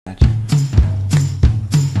And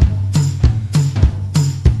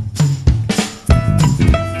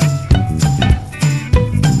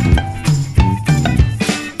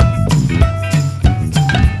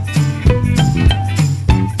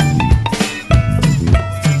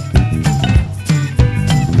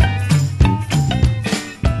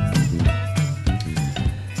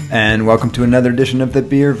welcome to another edition of the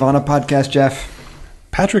Beervana podcast, Jeff.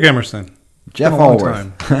 Patrick Emerson. Jeff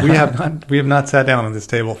Allworth. We have not sat down at this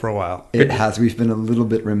table for a while. It has. We've been a little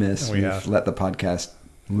bit remiss. We've let the podcast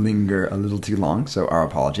linger a little too long, so our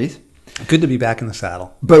apologies. Good to be back in the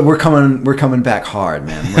saddle. But we're coming back hard,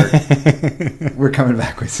 man. We're coming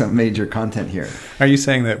back with some major content here. Are you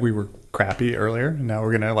saying that we were crappy earlier and now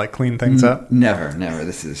we're gonna clean things up? Never.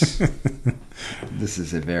 This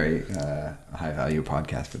is a very high value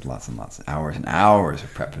podcast with lots and lots of hours and hours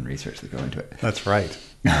of prep and research that go into it. That's right.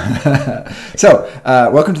 So,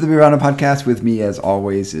 welcome to the Beervana podcast. With me, as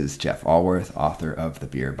always, is Jeff Allworth, author of The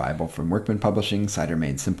Beer Bible from Workman Publishing, Cider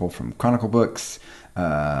Made Simple from Chronicle Books,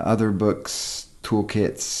 other books,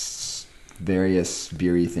 toolkits, various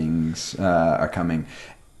beery things are coming.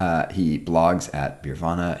 He blogs at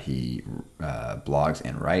Beervana. He blogs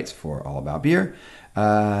and writes for All About Beer,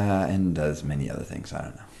 and does many other things. I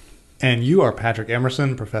don't know. And you are Patrick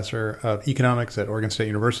Emerson, professor of economics at Oregon State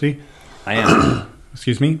University. I am.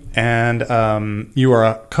 Excuse me. And you are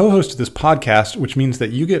a co-host of this podcast, which means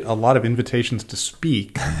that you get a lot of invitations to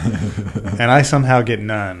speak, and I somehow get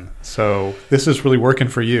none. So this is really working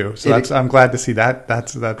for you. So I'm glad to see that.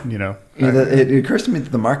 It occurs to me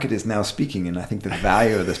that the market is now speaking, and I think the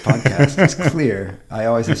value of this podcast is clear. I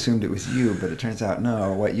always assumed it was you, but it turns out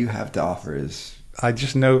no. What you have to offer is... I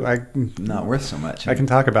just know not worth so much. I can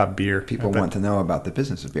talk about beer. People want to know about the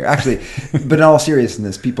business of beer. Actually, but in all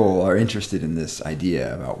seriousness, people are interested in this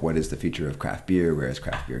idea about what is the future of craft beer, where is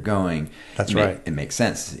craft beer going. That's right. It makes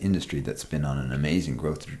sense. It's an industry that's been on an amazing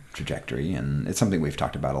growth trajectory, and it's something we've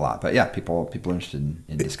talked about a lot. But yeah, people are interested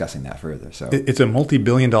in discussing that further. So it's a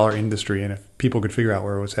multi-billion-dollar industry, and if people could figure out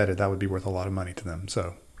where it was headed, that would be worth a lot of money to them.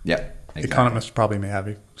 So yeah, exactly. Economists probably may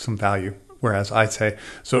have some value. Whereas I'd say,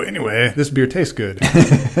 so anyway, this beer tastes good.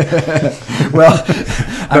 Well,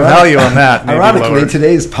 the value on that may ironically, be lower.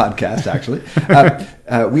 Today's podcast, actually,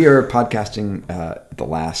 we are podcasting the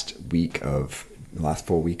last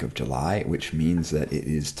full week of July, which means that it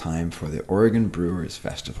is time for the Oregon Brewers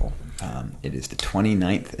Festival. It is the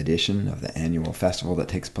 29th edition of the annual festival that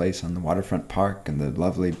takes place on the waterfront park and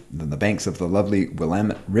the banks of the lovely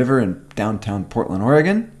Willamette River in downtown Portland,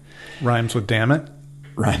 Oregon. Rhymes with damn it.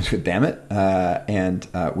 Rhymes with damn it. And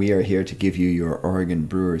we are here to give you your Oregon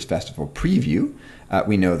Brewers Festival preview.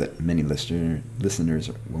 We know that many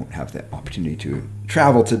listeners won't have the opportunity to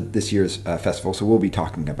travel to this year's festival, so we'll be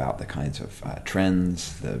talking about the kinds of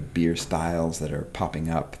trends, the beer styles that are popping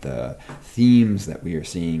up, the themes that we are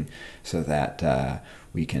seeing, so that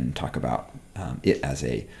we can talk about it as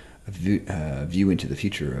a view into the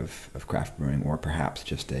future of craft brewing, or perhaps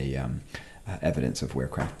just evidence of where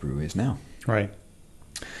craft brew is now. Right.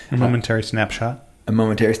 A momentary snapshot. A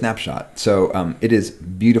momentary snapshot. So it is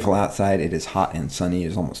beautiful outside. It is hot and sunny.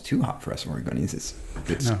 It's almost too hot for us Oregonians. It's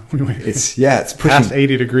pushing past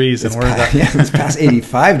 80 degrees, and it's past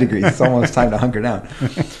 85 degrees. It's almost time to hunker down.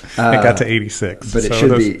 It got to 86, but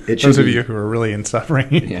those of you who are really in suffering,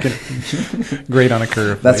 grade on a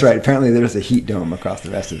curve. That's right. Apparently, there's a heat dome across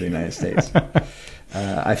the rest of the United States.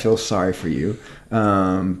 I feel sorry for you,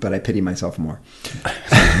 but I pity myself more.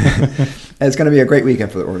 It's going to be a great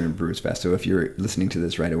weekend for the Oregon Brewers Fest. So if you're listening to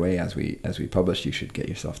this right away as we publish, you should get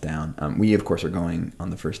yourself down. We, of course, are going on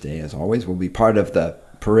the first day, as always. We'll be part of the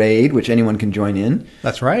parade, which anyone can join in.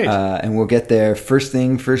 That's right. And we'll get there first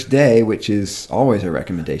day, which is always a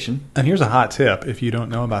recommendation. And here's a hot tip. If you don't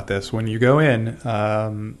know about this, when you go in,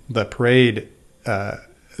 the parade,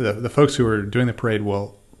 the folks who are doing the parade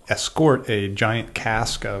will escort a giant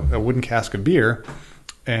cask, a wooden cask of beer.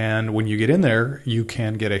 And when you get in there, you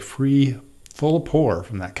can get a free full pour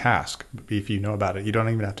from that cask. If you know about it, you don't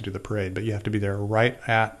even have to do the parade, but you have to be there right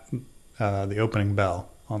at the opening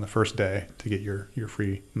bell on the first day to get your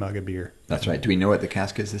free mug of beer. That's right. Do we know what the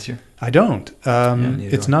cask is this year? I don't.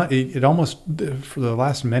 It's not. It almost, for the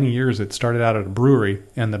last many years, it started out at a brewery,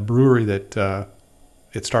 and the brewery that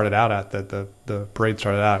it started out at, that the parade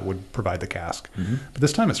started out, would provide the cask. Mm-hmm. But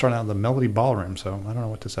this time it started out in the Melody Ballroom, so I don't know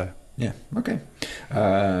what to say. Yeah. Okay.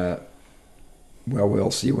 Well, we'll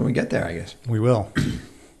see when we get there, I guess. We will.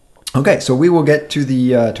 Okay, so we will get to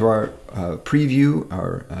our preview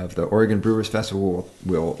of the Oregon Brewers Festival.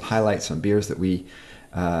 We'll highlight some beers that we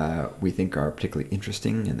think are particularly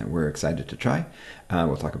interesting and that we're excited to try.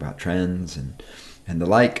 We'll talk about trends and and the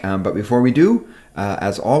like. But before we do,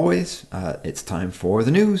 as always, it's time for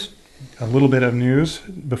the news. A little bit of news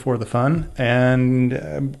before the fun,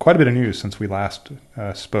 and quite a bit of news since we last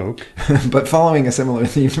spoke. But following a similar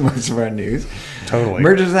theme to most of our news. Totally.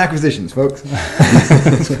 Mergers and acquisitions, folks.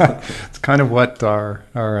 It's kind of what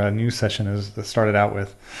our news session is started out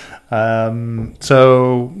with.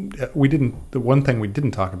 So the one thing we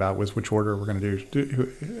didn't talk about was which order we're going to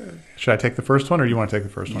do. Should I take the first one, or do you want to take the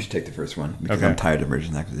first one? You should take the first one, because Okay. I'm tired of mergers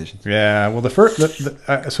and acquisitions. Yeah. Well,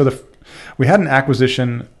 we had an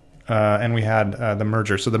acquisition, and we had the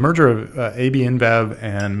merger. So the merger of AB InBev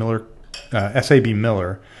and Miller, SAB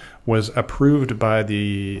Miller, was approved by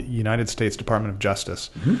the United States Department of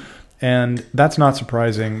Justice, and that's not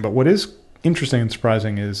surprising. But what is interesting and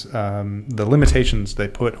surprising is the limitations they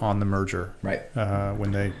put on the merger, Right.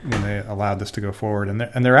 when they allowed this to go forward,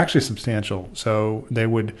 and they're actually substantial. So they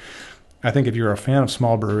would, I think, if you're a fan of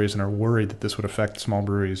small breweries and are worried that this would affect small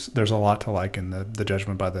breweries, there's a lot to like in the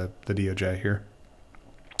judgment by the DOJ here.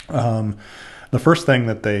 The first thing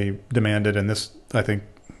that they demanded, and this I think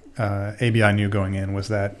ABI knew going in, was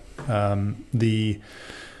that the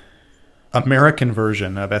American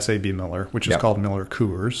version of SAB Miller, which is called Miller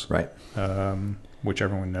Coors, Right. which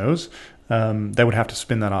everyone knows, they would have to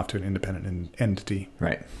spin that off to an independent entity.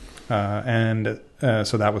 Right.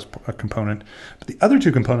 So that was a component. But the other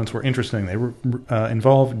two components were interesting. They were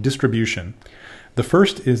involved distribution. The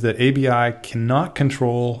first is that ABI cannot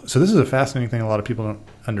control. So this is a fascinating thing a lot of people don't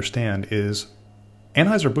understand is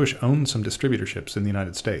Anheuser-Busch owns some distributorships in the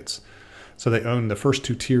United States. So they own the first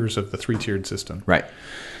two tiers of the three-tiered system. Right.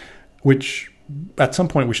 Which at some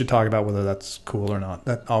point we should talk about whether that's cool or not.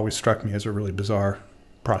 That always struck me as a really bizarre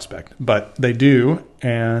prospect. But they do,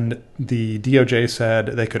 and the DOJ said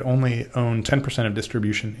they could only own 10% of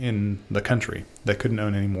distribution in the country. They couldn't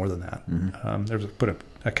own any more than that. Mm-hmm. There was put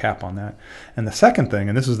a cap on that. And the second thing,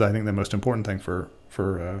 and this is I think the most important thing for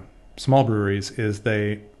small breweries, is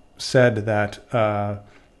they said that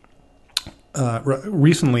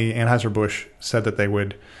recently Anheuser-Busch said that they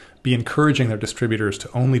would be encouraging their distributors to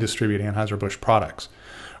only distribute Anheuser-Busch products,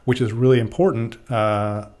 which is really important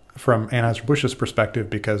from Anheuser-Busch's perspective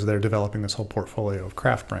because they're developing this whole portfolio of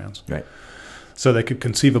craft brands. Right. So they could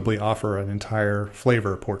conceivably offer an entire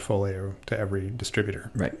flavor portfolio to every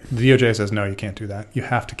distributor. Right. The DOJ says, no, you can't do that. You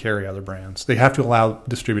have to carry other brands. They have to allow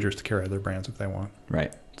distributors to carry other brands if they want.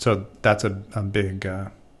 Right. So that's a big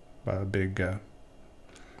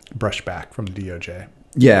brushback from the DOJ.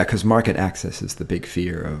 Yeah, because market access is the big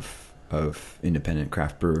fear of independent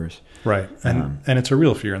craft brewers. Right. And it's a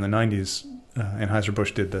real fear. In the 90s,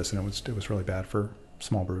 Anheuser-Busch did this, and it was really bad for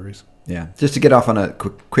small breweries. Yeah, just to get off on a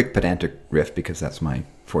quick pedantic riff, because that's my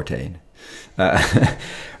forte.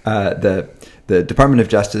 The Department of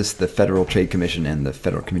Justice, the Federal Trade Commission, and the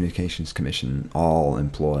Federal Communications Commission all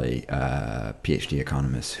employ PhD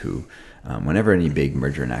economists who, whenever any big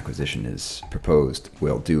merger and acquisition is proposed,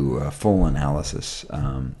 will do a full analysis.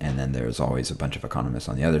 And then there's always a bunch of economists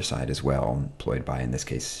on the other side as well, employed by, in this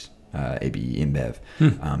case, AB InBev,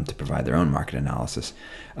 to provide their own market analysis.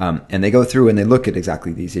 And they go through and they look at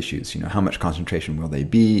exactly these issues. How much concentration will they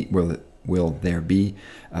be? Will there be?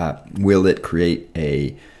 Will it create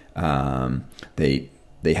a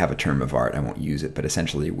they have a term of art, I won't use it, but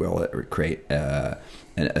essentially will it create a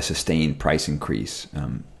sustained price increase?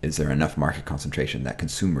 Is there enough market concentration that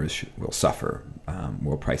consumers will suffer?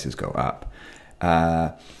 Will prices go up?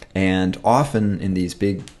 And often in these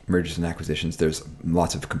big mergers and acquisitions, there's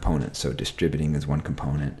lots of components. So distributing is one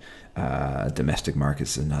component, domestic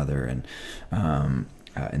markets is another, and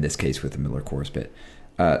in this case with the Miller Coors bit.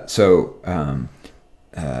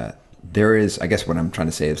 There is, I guess what I'm trying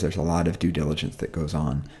to say is there's a lot of due diligence that goes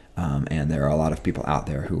on, and there are a lot of people out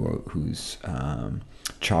there whose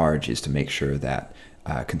charge is to make sure that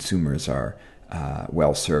consumers are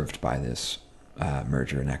well served by this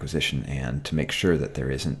merger and acquisition, and to make sure that there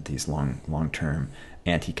isn't these long-term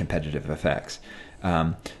anti-competitive effects,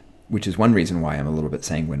 which is one reason why I'm a little bit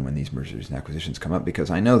sanguine when these mergers and acquisitions come up, because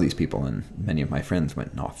I know these people, and many of my friends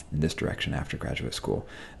went off in this direction after graduate school,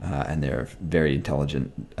 and they're very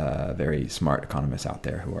intelligent, very smart economists out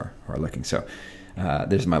there who are looking. So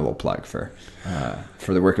there's my little plug for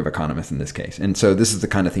the work of economists in this case. And so this is the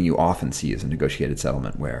kind of thing you often see as a negotiated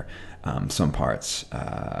settlement, where some parts,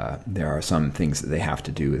 there are some things that they have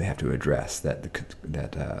to do, they have to address that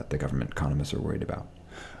the government economists are worried about.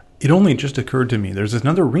 It only just occurred to me, there's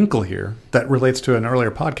another wrinkle here that relates to an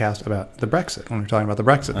earlier podcast about the Brexit. When we were talking about the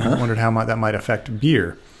Brexit, I wondered how that might affect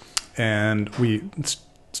beer. And we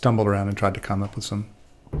stumbled around and tried to come up with some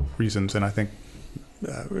reasons, and I think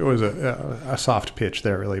a soft pitch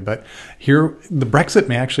there, really. But here, the Brexit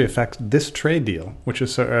may actually affect this trade deal, which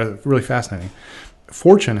is really fascinating.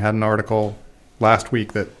 Fortune had an article last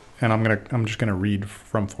week that, and I'm just gonna read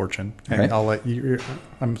from Fortune, and Okay. I'll let you.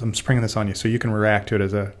 I'm springing this on you so you can react to it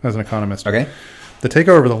as an economist. Okay. The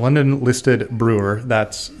takeover of the London-listed brewer,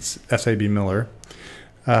 that's SAB Miller,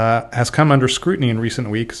 has come under scrutiny in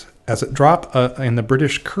recent weeks as a drop in the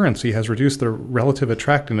British currency has reduced the relative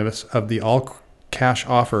attractiveness of the all-cash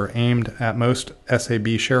offer aimed at most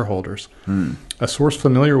SAB shareholders. A source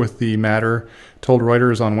familiar with the matter told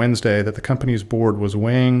Reuters on Wednesday that the company's board was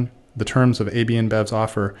weighing the terms of AB InBev's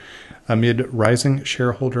offer amid rising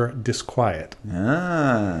shareholder disquiet.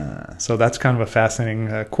 Ah. So that's kind of a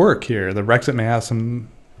fascinating quirk here. The Brexit may have some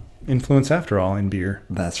influence after all in beer.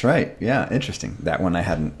 That's right. Yeah, interesting. That one I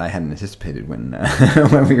hadn't anticipated when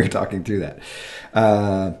when we were talking through that.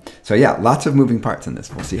 So yeah, lots of moving parts in this.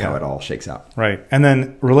 We'll see how it all shakes out. Right. And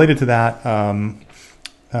then related to that,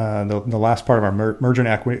 the last part of our merger and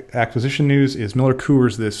acquisition news is Miller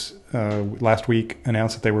Coors this last week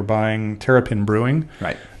announced that they were buying Terrapin Brewing,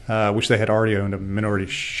 Right. Which they had already owned a minority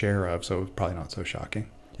share of, so it was probably not so shocking.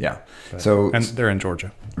 Yeah. But, So and they're in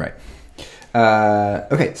Georgia. right.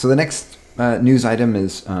 Okay. So the next news item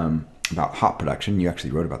is about hop production. You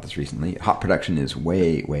actually wrote about this recently. Hop production is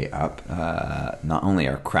way up. Not only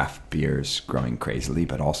are craft beers growing crazily,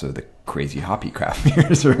 but also the crazy hoppy craft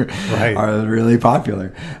beers are really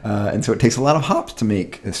popular. And so it takes a lot of hops to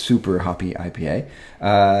make a super hoppy IPA.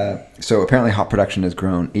 So apparently hop production has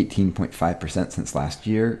grown 18.5% since last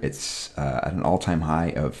year. It's at an all-time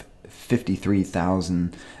high of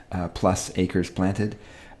 53,000 plus acres planted,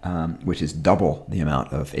 which is double the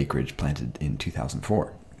amount of acreage planted in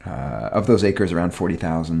 2004. Of those acres, around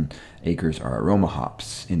 40,000 acres are aroma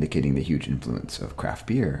hops, indicating the huge influence of craft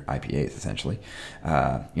beer, IPAs essentially,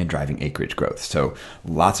 in driving acreage growth. So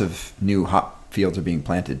lots of new hop fields are being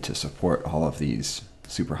planted to support all of these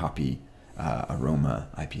super hoppy aroma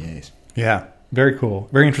IPAs. Yeah, very cool.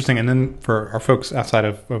 Very interesting. And then for our folks outside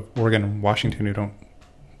of Oregon and Washington who don't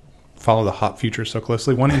follow the hop futures so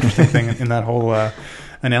closely, one interesting thing in that whole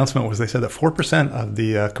announcement was they said that 4% of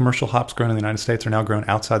the commercial hops grown in the United States are now grown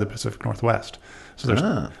outside the Pacific Northwest. So there's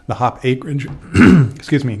the hop acreage,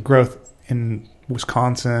 growth in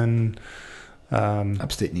Wisconsin,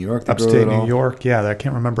 upstate New York. Upstate New York, yeah, I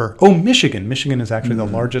can't remember. Oh, Michigan. Michigan is actually the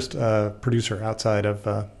largest producer outside of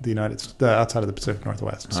outside of the Pacific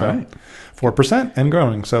Northwest. So 4% and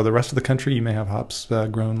growing. So the rest of the country, you may have hops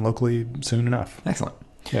grown locally soon enough. Excellent.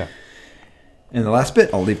 Yeah. And the last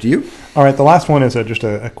bit, I'll leave to you. All right, the last one is just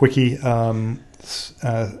a quickie.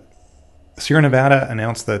 Sierra Nevada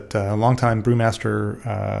announced that longtime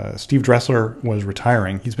brewmaster Steve Dressler was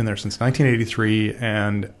retiring. He's been there since 1983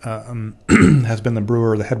 and has been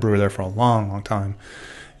the head brewer there for a long time.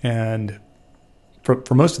 And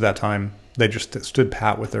for most of that time, they just stood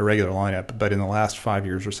pat with their regular lineup. But in the last 5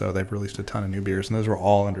 years or so, they've released a ton of new beers, and those were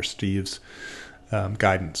all under Steve's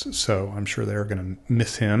guidance. So I'm sure they're going to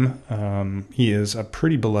miss him. He is a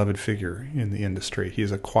pretty beloved figure in the industry.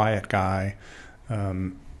 He's a quiet guy.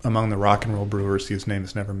 Among the rock and roll brewers, his name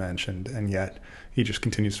is never mentioned, and yet he just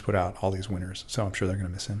continues to put out all these winners. So I'm sure they're going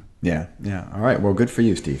to miss him. Yeah. All right. Well, good for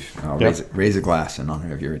you, Steve. I'll raise a glass in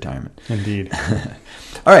honor of your retirement. Indeed.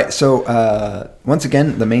 All right. So once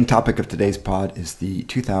again, the main topic of today's pod is the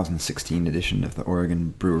 2016 edition of the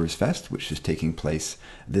Oregon Brewers Fest, which is taking place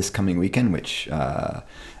this coming weekend, which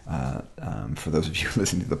for those of you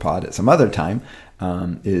listening to the pod at some other time,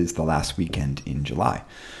 is the last weekend in July.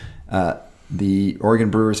 The Oregon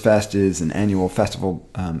Brewers Fest is an annual festival,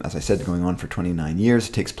 as I said, going on for 29 years.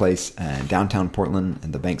 It takes place in downtown Portland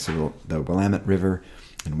and the banks of the Willamette River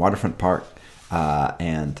in Waterfront Park.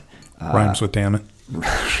 Rhymes with damn it.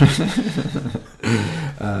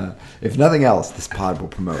 If nothing else, this pod will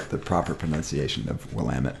promote the proper pronunciation of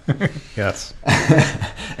Willamette. Yes.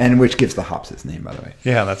 And which gives the hops its name, by the way.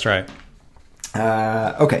 Yeah, that's right.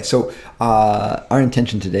 Okay, so our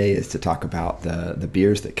intention today is to talk about the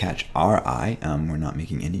beers that catch our eye. We're not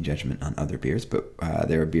making any judgment on other beers, but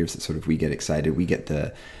there are beers that sort of we get excited. We get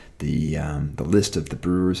the list of the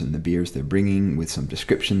brewers and the beers they're bringing with some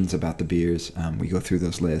descriptions about the beers. We go through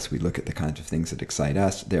those lists. We look at the kinds of things that excite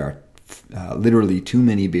us. There are literally too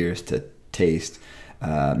many beers to taste.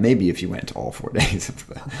 Maybe if you went to all 4 days of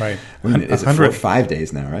the right. Is it 5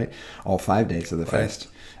 days now, right? All 5 days of the fest.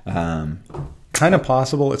 Kind of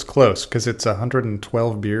possible. It's close because it's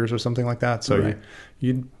 112 beers or something like that. So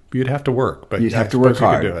you'd have to work, but you'd have to work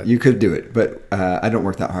hard. You could do it, but I don't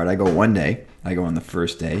work that hard. I go one day. I go on the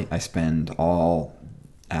first day. I spend all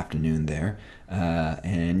afternoon there,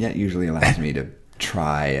 and it usually allows me to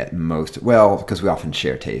try at most. Well, because we often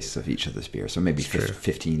share tastes of each other's beers, so maybe True.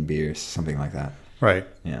 15 beers, something like that. Right.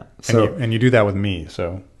 Yeah. So and you do that with me,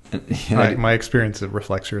 so Yeah, my experience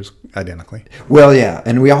reflects yours identically. well, yeah,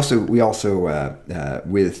 and we also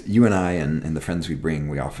with you and I and the friends we bring,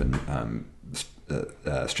 we often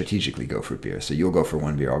strategically go for beer. So you'll go for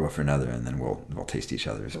one beer, I'll go for another, and then we'll taste each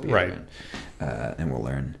other's beer, Right. and we'll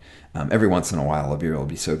learn. Every once in a while, a beer will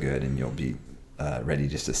be so good, and you'll be ready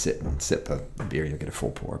just to sit and sip a beer. You'll get a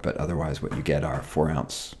full pour, but otherwise, what you get are 4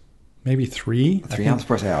 ounce. Maybe 3? 3 ounce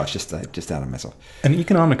pours. Yeah, it's just out of myself. An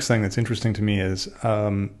economics thing that's interesting to me is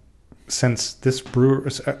since this brewer,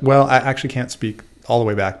 well, I actually can't speak all the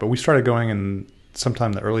way back, but we started going in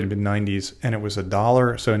sometime in the early to mid 90s, and it was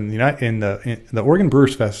 $1. So in the Oregon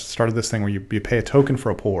Brewers Fest started this thing where you pay a token for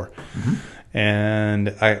a pour. Mm-hmm. And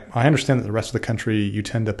I understand that the rest of the country, you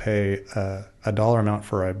tend to pay a dollar amount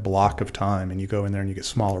for a block of time, and you go in there and you get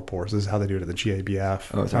smaller pours. This is how they do it at the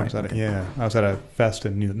GABF. Oh, is that right? Yeah, I was at a fest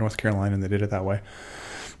in North Carolina, and they did it that way.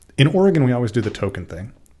 In Oregon, we always do the token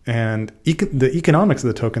thing. And the economics of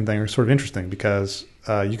the token thing are sort of interesting because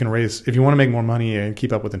you can raise, if you want to make more money and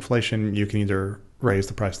keep up with inflation, you can either raise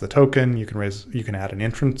the price of the token, you can add an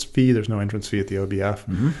entrance fee. There's no entrance fee at the OBF.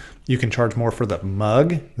 Mm-hmm. You can charge more for the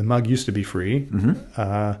mug. The mug used to be free.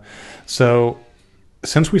 Mm-hmm. So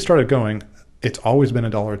since we started going, it's always been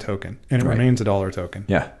 $1 a token, and it remains $1 a token.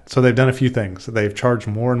 Yeah. So they've done a few things. They've charged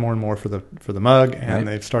more and more and more for the mug, and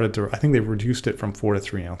they've started to. I think they've reduced it from 4 to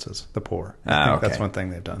 3 ounces. The pour. I think that's one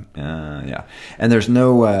thing they've done. Yeah. And there's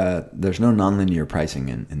no nonlinear pricing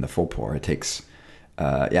in the full pour. It takes.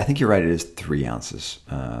 I think you're right. It is 3 ounces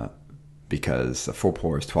because the full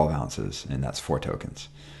pour is 12 ounces, and that's 4 tokens.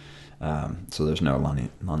 So there's no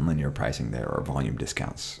non-linear pricing there or volume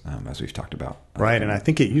discounts, as we've talked about. Right, and I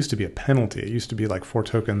think it used to be a penalty. It used to be like 4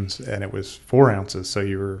 tokens, and it was 4 ounces, so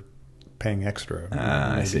you were paying extra.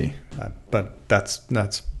 I see. But that's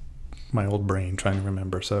my old brain trying to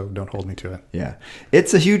remember, so don't hold me to it. Yeah,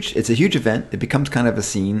 it's a huge event. It becomes kind of a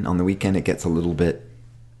scene on the weekend. It gets a little bit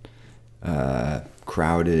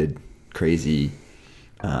crowded, crazy.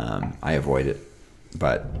 I avoid it,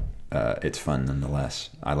 but it's fun nonetheless.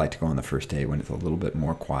 I like to go on the first day when it's a little bit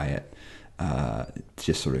more quiet,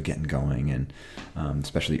 just sort of getting going, and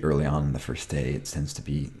especially early on in the first day, it tends to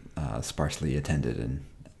be sparsely attended, and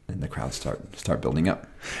the crowds start building up.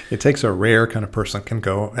 It takes a rare kind of person that can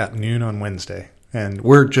go at noon on Wednesday, and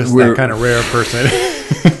we're that kind of rare person.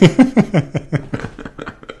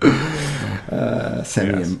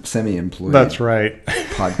 Semi-employed. That's right.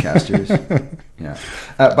 Podcasters. Yeah.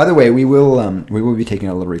 By the way, we will be taking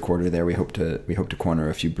a little recorder there. We hope to corner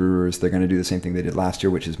a few brewers. They're going to do the same thing they did last year,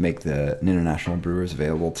 which is make the international brewers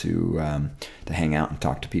available to hang out and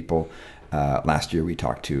talk to people. Last year we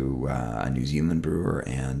talked to a New Zealand brewer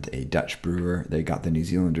and a Dutch brewer. They got the New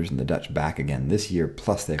Zealanders and the Dutch back again this year.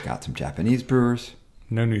 Plus they've got some Japanese brewers.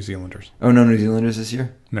 No New Zealanders. Oh, no New Zealanders this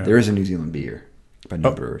year? No. There is a New Zealand beer by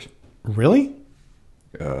new brewers. Really?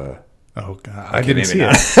 Oh God! I didn't see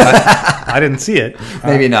not. it. I didn't see it.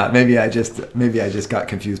 Maybe not. Maybe I just got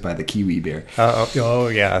confused by the Kiwi beer.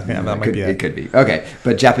 Yeah. That might be it. It could be. Okay,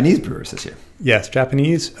 but Japanese brewers this year. Yes,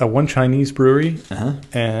 Japanese. One Chinese brewery,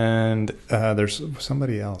 and there's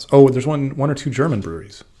somebody else. Oh, there's one or two German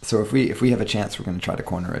breweries. So if we have a chance, we're going to try to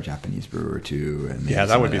corner a Japanese brewer or two. And yeah,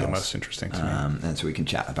 that would be the most interesting to me. And so we can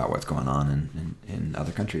chat about what's going on in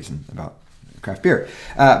other countries and about craft beer.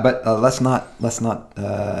 But let's not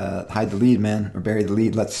hide the lead, man, or bury the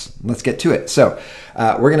lead. Let's get to it. So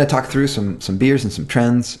we're going to talk through some beers and some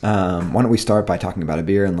trends. Why don't we start by talking about a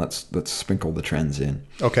beer, and let's sprinkle the trends in.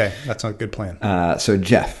 Okay, that's a good plan. So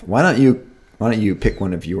Jeff, why don't you pick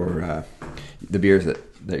one of your the beers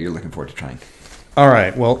that you're looking forward to trying? All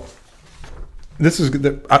right. Well, this is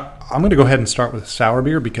good. I'm going to go ahead and start with sour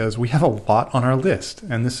beer because we have a lot on our list,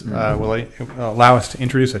 and this will allow us to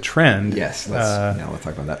introduce a trend. Yes, let's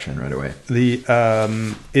talk about that trend right away.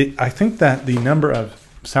 I think that the number of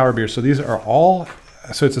sour beers. So these are all.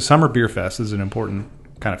 So it's a summer beer fest. This is an important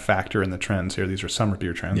kind of factor in the trends here. These are summer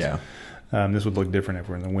beer trends. Yeah. This would look different if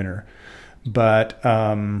we're in the winter, but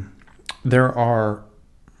there are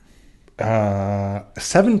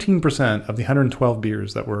 17% of the 112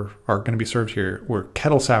 beers that are going to be served here were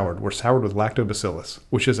kettle soured. Were soured with lactobacillus,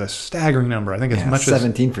 which is a staggering number. I think as much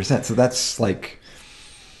 17%. So that's like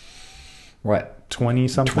what, 20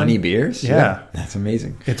 something? 20 beers? Yeah, that's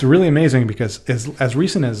amazing. It's really amazing because as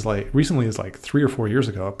recently as 3 or 4 years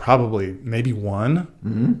ago, probably maybe one.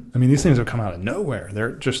 Mm-hmm. I mean, these things have come out of nowhere.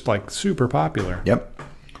 They're just like super popular. Yep.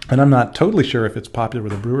 And I'm not totally sure if it's popular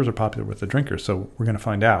with the brewers or popular with the drinkers, so we're going to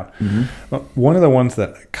find out. Mm-hmm. But one of the ones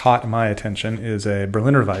that caught my attention is a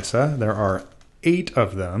Berliner Weisse. There are 8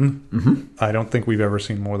 of them. Mm-hmm. I don't think we've ever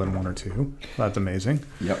seen more than 1 or 2. That's amazing.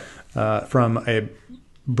 Yep. From a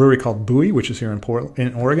brewery called Bowie, which is here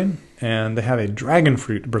in Oregon, and they have a dragon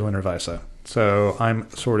fruit Berliner Weisse. So I'm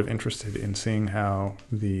sort of interested in seeing how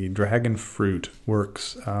the dragon fruit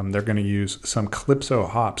works. They're going to use some Calypso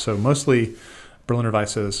hops. So mostly Berliner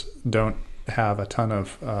Weisses don't have a ton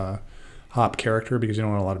of hop character because you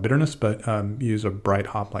don't want a lot of bitterness, but use a bright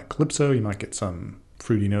hop like Calypso. You might get some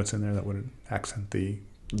fruity notes in there that would accent the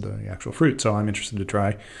actual fruit. So I'm interested to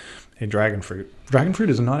try a dragon fruit. Dragon fruit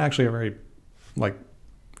is not actually a very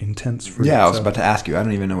intense fruit. Yeah, I was about to ask you. I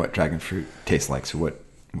don't even know what dragon fruit tastes like. So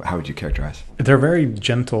how would you characterize? They're very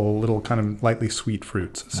gentle, little kind of lightly sweet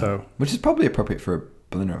fruits. So, which is probably appropriate for a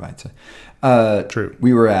Berliner Weisse. True.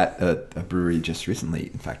 We were at a brewery just recently,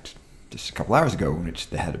 in fact, just a couple hours ago, in which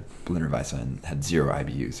they had a Berliner Weisse and had 0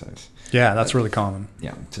 IBUs. So that's really common.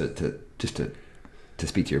 Yeah, to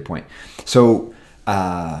speak to your point. So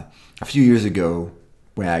a few years ago,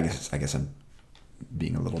 I guess I'm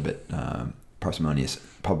being a little bit parsimonious.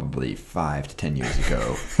 Probably 5 to 10 years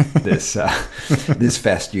ago, this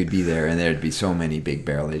fest, you'd be there and there'd be so many big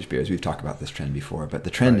barrel-aged beers. We've talked about this trend before, but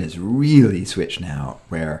the trend has really switched now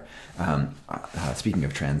where, speaking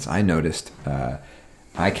of trends, I noticed,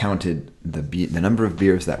 I counted the number of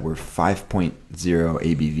beers that were 5.0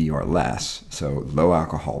 ABV or less, so low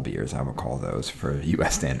alcohol beers, I would call those for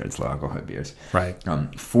U.S. standards, low alcohol beers. Right.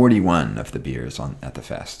 41 of the beers at the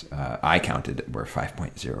fest, I counted were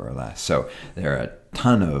 5.0 or less. So there are a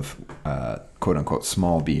ton of quote unquote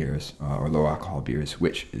small beers or low alcohol beers,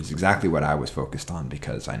 which is exactly what I was focused on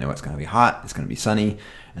because I know it's going to be hot, it's going to be sunny,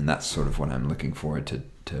 and that's sort of what I'm looking forward to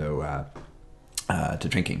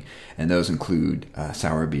drinking. And those include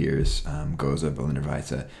sour beers, Gose, Berliner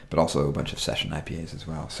Weisse, but also a bunch of session IPAs as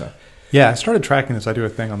well. So, yeah, I started tracking this. I do a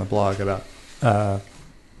thing on the blog about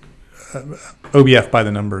OBF by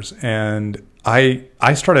the numbers, and I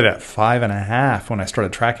started at 5.5 when I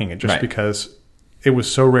started tracking it, just because it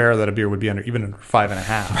was so rare that a beer would be even under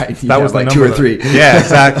 5.5. Right, that was like the 2 or 3. Yeah,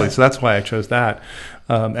 exactly. So that's why I chose that.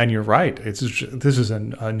 And you're right. This is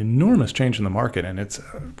an enormous change in the market, and it's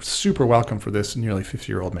super welcome for this nearly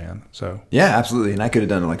 50-year-old man. So yeah, absolutely. And I could have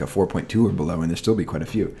done like a 4.2 or below, and there'd still be quite a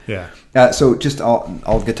few. Yeah. So just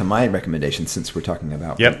I'll get to my recommendation since we're talking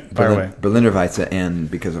about Berliner Weisse,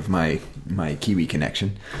 and because of my Kiwi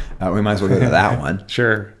connection, we might as well go to that one.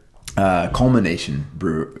 Sure. Culmination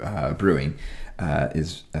Brewing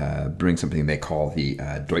is brewing something they call the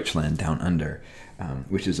Deutschland Down Under,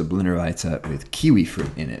 which is a Berliner Weisse with kiwi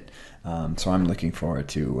fruit in it. So I'm looking forward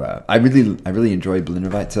to. I really enjoy Berliner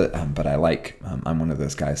Weisse, but I'm one of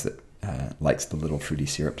those guys that likes the little fruity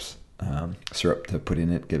syrup to put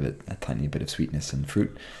in it, give it a tiny bit of sweetness and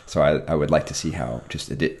fruit. So I would like to see how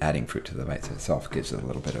just adding fruit to the Weisse itself gives it a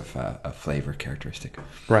little bit of a flavor characteristic.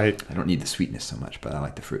 Right. I don't need the sweetness so much, but I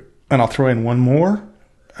like the fruit. And I'll throw in one more.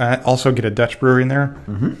 Also get a Dutch brewery in there,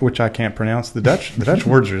 which I can't pronounce. The Dutch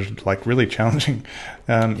words are like really challenging.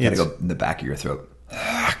 You gotta go in the back of your throat.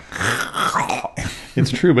 It's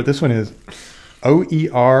true, but this one is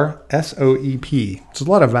OERSOEP. There's a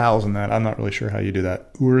lot of vowels in that. I'm not really sure how you do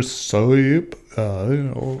that. Oorsoep,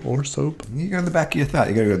 or soap. You go in the back of your throat.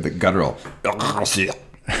 You gotta go to the guttural.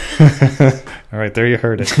 All right, there you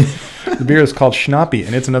heard it. The beer is called Schnappy,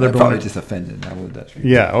 and it's another Berliner. Probably just offended all the Dutch people.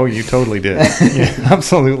 Yeah, oh, you totally did. Yeah,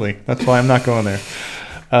 absolutely. That's why I'm not going there.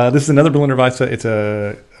 This is another Berliner Weisse. It's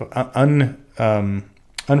a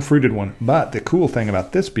unfruited one. But the cool thing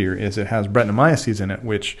about this beer is it has Brettanomyces in it,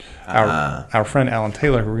 which our friend Alan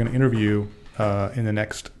Taylor, who we're going to interview in the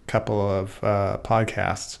next couple of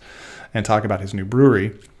podcasts and talk about his new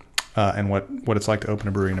brewery and what it's like to open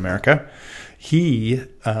a brewery in America. He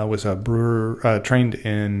was a brewer trained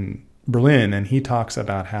in Berlin, and he talks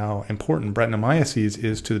about how important Brettanomyces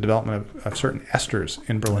is to the development of certain esters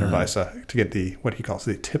in Berliner Weisse to get what he calls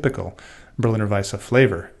the typical Berliner Weisse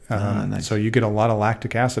flavor. Nice. So you get a lot of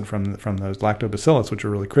lactic acid from those lactobacillus, which are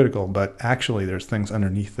really critical, but actually there's things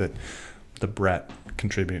underneath that the Brett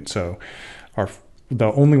contribute. So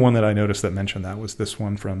the only one that I noticed that mentioned that was this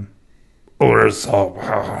one from Very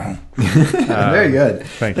good.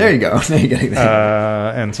 Thank you. There you go. There you go.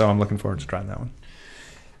 And so I'm looking forward to trying that one.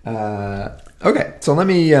 Okay, so let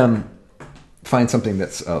me find something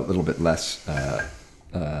that's a little bit less.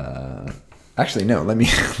 Actually, no. Let me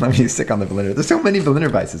stick on the Berliner. There's so many Berliner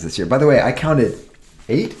Weisses this year. By the way, I counted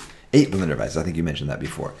 8 Berliner Weisses. I think you mentioned that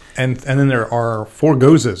before. And then there are 4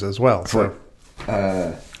 Goses as well. 4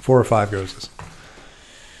 or 5 Goses.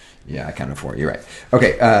 Yeah, I counted 4. You're right.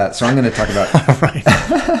 Okay, so I'm going to talk about. Right.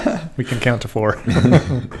 We can count to 4.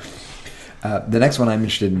 The next one I'm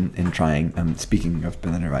interested in trying, speaking of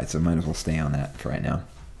Berliner Weiss, so I might as well stay on that for right now.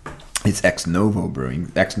 It's Ex Novo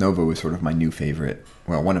Brewing. Ex Novo is sort of my new favorite,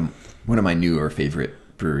 well, one of my newer favorite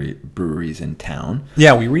breweries in town.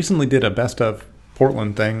 Yeah, we recently did a best of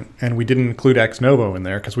Portland thing, and we didn't include Ex Novo in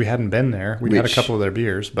there because we hadn't been there. We'd had a couple of their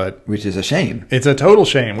beers, but... Which is a shame. It's a total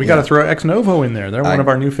shame. We got to throw Ex Novo in there. They're one of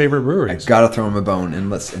our new favorite breweries. I got to throw them a bone,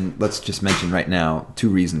 and let's just mention right now 2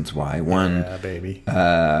 reasons why. One, yeah, baby.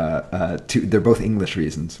 They're both English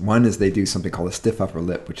reasons. One is they do something called a stiff upper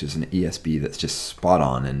lip, which is an ESB that's just spot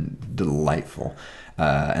on and delightful.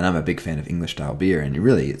 And I'm a big fan of English style beer, and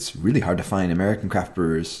it's really hard to find. American craft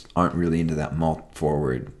brewers aren't really into that malt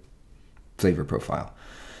forward flavor profile,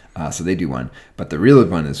 so they do one. But the real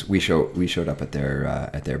one is we showed up at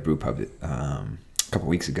their brew pub a couple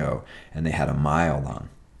weeks ago, and they had a mild on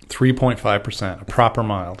 3.5%, a proper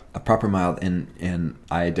mild, and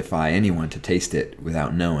I defy anyone to taste it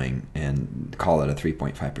without knowing and call it a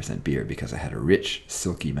 3.5% beer, because it had a rich,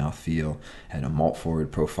 silky mouthfeel, had a malt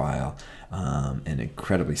forward profile, an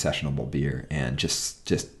incredibly sessionable beer, and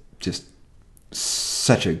just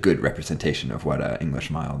such a good representation of what an English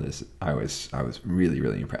mild is. I was really,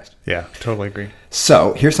 really impressed. Yeah, totally agree.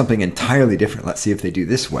 So here's something entirely different. Let's see if they do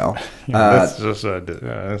this well.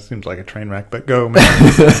 This seems like a train wreck, but go, man.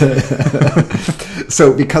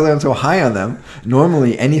 So because I'm so high on them,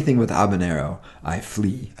 normally anything with habanero, I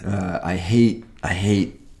flee. I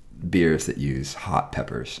hate beers that use hot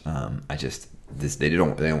peppers. They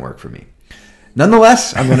don't work for me.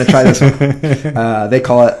 Nonetheless, I'm going to try this one. They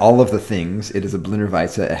call it All of the Things. It is a Berliner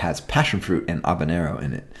Weisse. It has passion fruit and habanero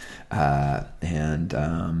in it.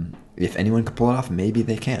 If anyone can pull it off, maybe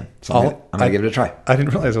they can. So I'm going to give it a try. I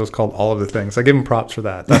didn't realize it was called All of the Things. I give them props for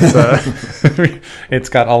that. That's, it's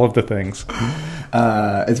got all of the things.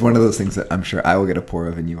 It's one of those things that I'm sure I will get a pour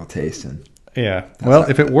of and you will taste. And yeah. Well,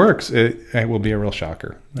 if it works, it will be a real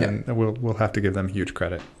shocker. And we'll have to give them huge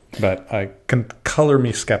credit. But I can color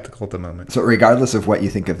me skeptical at the moment. So regardless of what you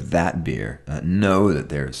think of that beer, know that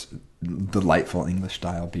there's delightful English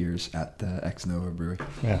style beers at the Ex Novo Brewery.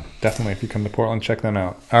 Yeah, definitely. If you come to Portland, check them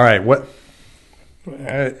out. All right. What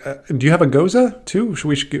do you have a Goza too? Should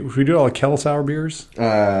we do all the kettle sour beers?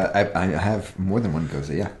 I have more than one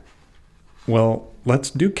Goza. Yeah. Well, let's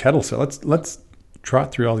do kettle sour. Let's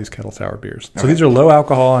trot through all these kettle sour beers. So these are low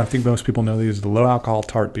alcohol. I think most people know these are the low alcohol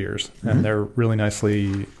tart beers, and they're really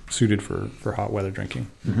nicely suited for hot weather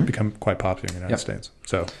drinking. Become quite popular in the United States.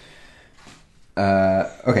 So,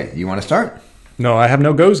 okay, you want to start? No, I have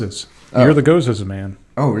no Gozas. You're the Gozas man.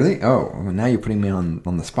 Oh, really? Oh, well, now you're putting me on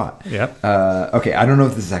the spot. Yep. Okay, I don't know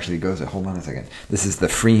if this is actually Goza. Hold on a second. This is the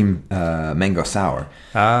Freem Mango Sour.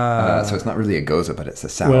 So it's not really a Goza, but it's a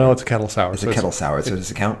sour. Well, it's a kettle sour. It's a kettle sour. So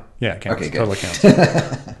does it count? Yeah, it counts. Okay, good. Totally counts.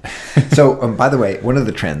 So, by the way, one of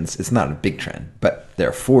the trends, it's not a big trend, but there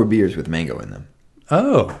are 4 beers with mango in them.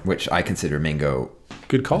 Oh. Which I consider mango.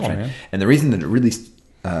 Good call, man. And the reason that it really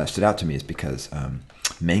stood out to me is because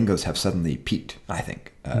mangoes have suddenly peaked, I think.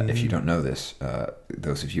 If you don't know this,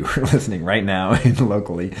 those of you who are listening right now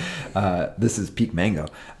locally, this is peak mango.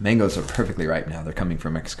 Mangoes are perfectly ripe now. They're coming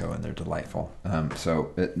from Mexico, and they're delightful.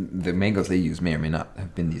 The mangoes they use may or may not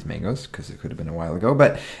have been these mangoes, because it could have been a while ago.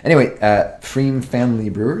 But anyway, Freem Family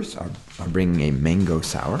Brewers are bringing a mango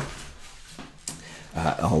sour.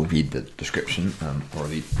 I'll read the description, or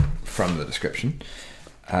read from the description.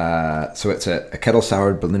 So it's a kettle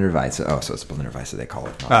soured Berliner Weisse. Oh, so it's Berliner Weisse they call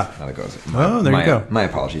it, not a Goza. There you go. My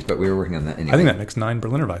apologies, but we were working on that anyway. I think that makes 9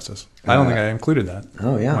 Berliner Weisses. I don't think I included that.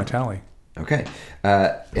 Oh, yeah. In my tally. Okay.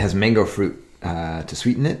 It has mango fruit to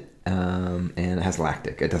sweeten it, and it has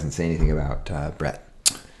lactic. It doesn't say anything about Brett.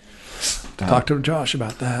 Talk to Josh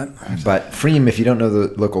about that. But Freem, if you don't know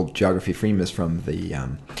the local geography, Freem is from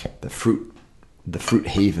the fruit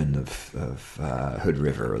haven of Hood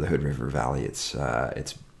River, or the Hood River Valley. It's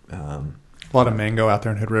a lot of mango out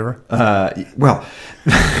there in Hood River. Well,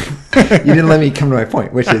 you didn't let me come to my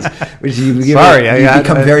point, which is you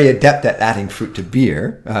become very adept at adding fruit to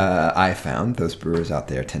beer. I found those brewers out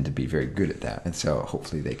there tend to be very good at that, and so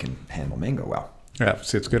hopefully they can handle mango well. Yeah,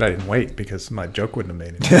 see, it's good I didn't wait, because my joke wouldn't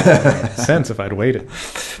have made any sense if I'd waited.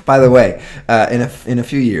 By the way, in a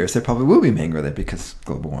few years there probably will be mango there, because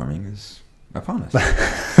global warming is upon us.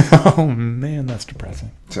 Oh man, that's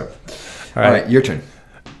depressing. So, all right, your turn.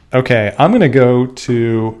 Okay, I'm going to go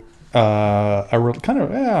to I don't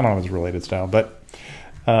know if it's related style, but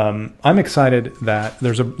I'm excited that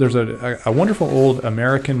there's a wonderful old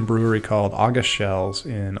American brewery called August Shells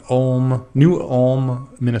in New Ulm,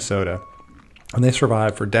 Minnesota. And they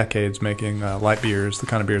survived for decades making light beers, the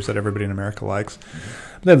kind of beers that everybody in America likes.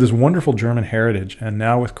 They have this wonderful German heritage, and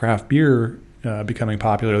now with craft beer becoming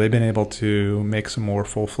popular, they've been able to make some more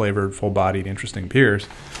full-flavored, full-bodied, interesting beers.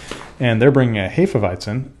 And they're bringing a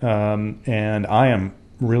Hefeweizen, and I am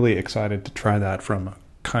really excited to try that from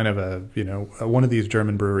kind of one of these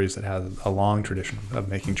German breweries that has a long tradition of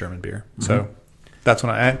making German beer. Mm-hmm. So that's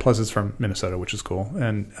when plus it's from Minnesota, which is cool.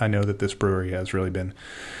 And I know that this brewery has really been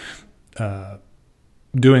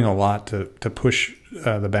doing a lot to push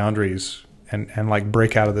the boundaries and like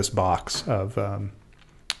break out of this box of,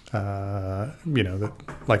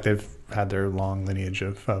 like they've had their long lineage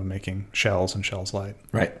of making shells and shells light.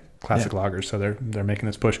 Right. Classic lagers, so they're making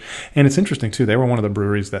this push, and it's interesting too. They were one of the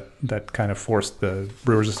breweries that kind of forced the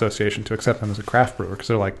Brewers Association to accept them as a craft brewer, because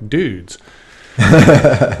they're like, dudes,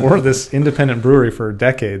 we're this independent brewery for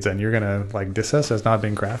decades, and you're gonna like diss us as not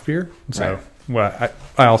being craft beer. So, right. Well,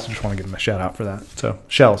 I also just want to give them a shout out for that. So,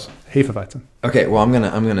 shells, Hefeweizen. Okay, well, I'm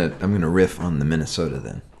gonna riff on the Minnesota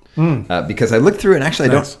then. Because I looked through, and actually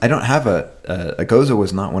I don't have a Goza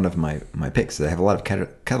was not one of my picks. They have a lot of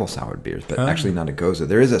kettle soured beers, but actually not a Goza.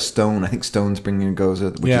 There is a Stone. I think Stone's bringing a Goza,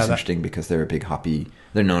 which is interesting because they're a big hoppy.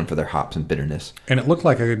 They're known for their hops and bitterness. And it looked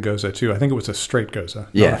like a good Goza too. I think it was a straight Goza,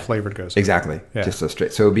 not a flavored Goza. Exactly, just a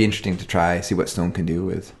straight. So it'd be interesting to see what Stone can do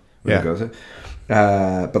with a Goza.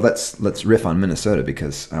 But let's riff on Minnesota,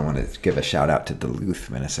 because I want to give a shout out to Duluth,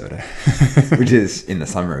 Minnesota, which is in the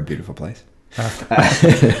summer a beautiful place. Your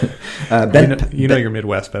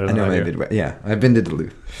Midwest better than I do. Midwest. Yeah, I've been to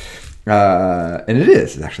Duluth, and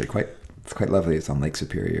it's actually quite lovely. It's on Lake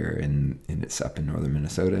Superior, and it's up in northern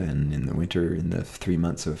Minnesota. And in the winter, in the 3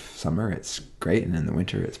 months of summer, it's great, and in the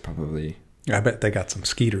winter, it's probably. I bet they got some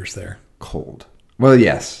skeeters there. Cold. Well,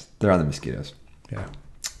 yes, there are the mosquitoes. Yeah.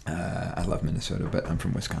 I love Minnesota, but I'm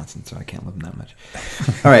from Wisconsin, so I can't love them that much.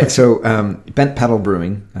 All right, so Bent Paddle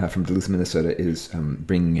Brewing from Duluth, Minnesota is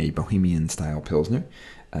bringing a Bohemian-style Pilsner,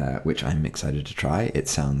 which I'm excited to try. It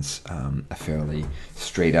sounds a fairly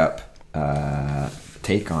straight-up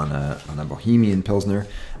take on a Bohemian Pilsner,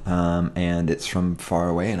 and it's from far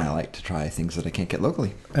away, and I like to try things that I can't get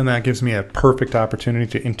locally. And that gives me a perfect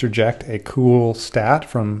opportunity to interject a cool stat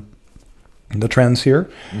from the trends here.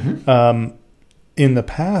 Mm-hmm. In the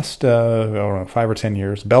past, 5 or 10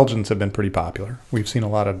 years, Belgians have been pretty popular. We've seen a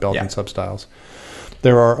lot of Belgian substyles.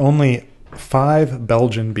 There are only 5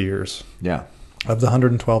 Belgian beers. Yeah. Of the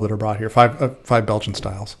 112 that are brought here, 5 Belgian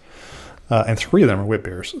styles, and 3 of them are wit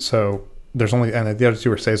beers. So there's only, and the other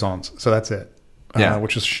 2 are saisons. So that's it.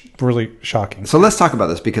 Which is really shocking. So let's talk about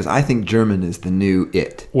this, because I think German is the new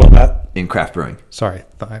it. Well, in craft brewing. Sorry,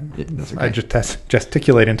 I just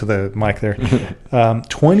gesticulate into the mic there.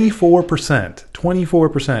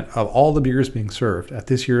 24% of all the beers being served at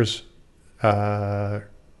this year's OBF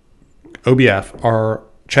are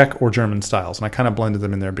Czech or German styles, and I kind of blended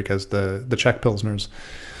them in there because the Czech Pilsners,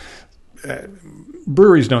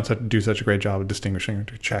 breweries don't do such a great job of distinguishing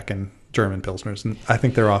Czech and German Pilsners, and I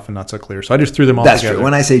think they're often not so clear. So I just threw them all together. That's true.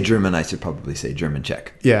 When I say German, I should probably say German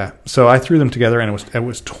Czech. Yeah. So I threw them together, and it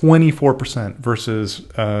was 24% versus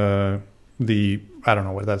I don't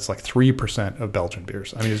know what that's like 3% of Belgian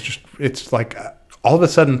beers. I mean, it's like all of a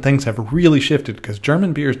sudden things have really shifted, because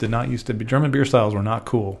German beers did not used to be. German beer styles were not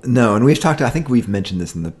cool. No, and I think we've mentioned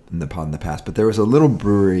this in the pod in the past, but there was a little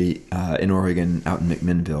brewery in Oregon out in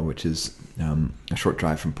McMinnville, which is a short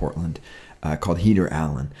drive from Portland, called Heater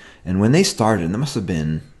Allen. And when they started, and that must have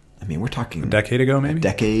been, we're talking a decade ago, maybe? A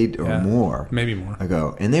decade or more. Maybe more.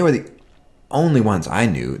 Ago. And they were the only ones I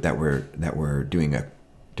knew that were doing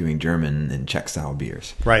German and Czech style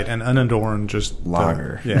beers. Right, and unadorned, just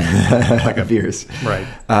lager. Like beers. Right.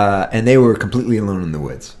 And they were completely alone in the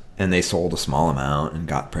woods. And they sold a small amount and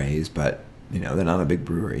got praise, but they're not a big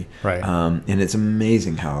brewery. Right. And it's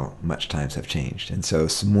amazing how much times have changed. And so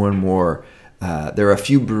more and more, there are a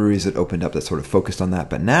few breweries that opened up that sort of focused on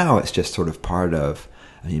that, but now it's just sort of part of,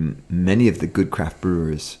 many of the good craft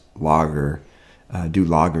brewers do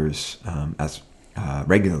lagers as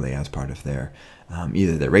regularly as part of their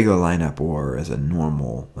either their regular lineup or as a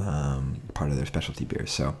normal part of their specialty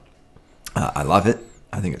beers. So I love it.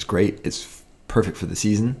 I think it's great. It's perfect for the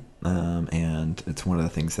season, and it's one of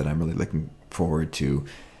the things that I'm really looking forward to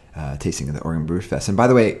tasting at the Oregon Brewers Fest. And by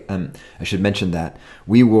the way, I should mention that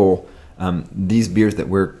we will these beers that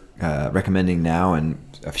we're recommending now, and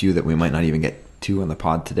a few that we might not even get to on the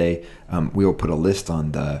pod today, we will put a list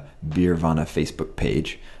on the Beervana Facebook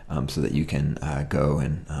page, so that you can go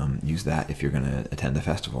and use that if you're going to attend the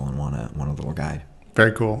festival and want a little guide.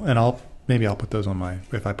 Very cool. And I'll put those on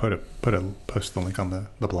if I post the link on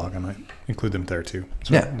the blog, I might include them there too.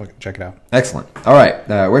 So check it out. Excellent. All right,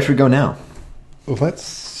 where should we go now? Let's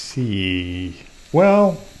see.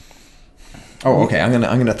 Well, Oh, okay. I'm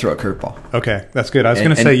gonna throw a curveball. Okay, that's good. I was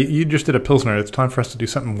going to say you just did a pilsner. It's time for us to do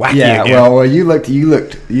something wacky. Yeah. again. Well, you looked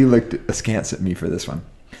askance at me for this one.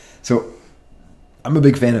 So, I'm a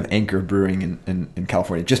big fan of Anchor Brewing in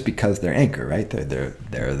California, just because they're Anchor, right? They're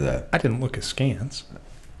the. I didn't look askance.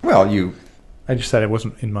 Well, you. I just said it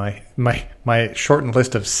wasn't in my shortened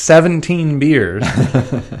list of 17 beers.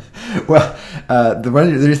 Well, the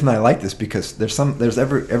reason I like this because there's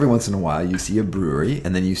every once in a while you see a brewery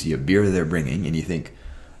and then you see a beer they're bringing and you think,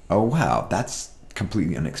 oh wow, that's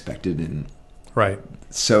completely unexpected and Right.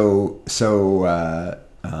 so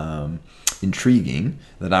intriguing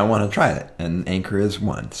that I want to try it. And Anchor is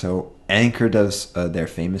one. So Anchor does their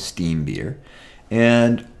famous steam beer,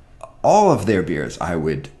 and all of their beers I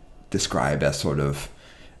would describe as sort of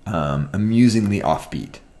amusingly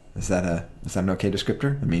offbeat. Is that an okay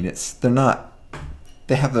descriptor? I mean,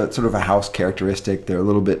 they have a sort of a house characteristic. They're a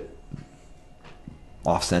little bit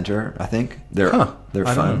off center, I think. They're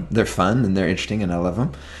fun. They're fun and they're interesting, and I love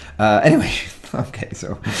them. Anyway, okay,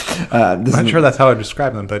 so I'm not sure that's how I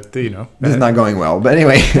describe them, but this is not going well. But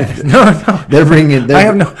anyway, no, they're bringing. I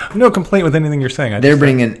have no complaint with anything you're saying. They're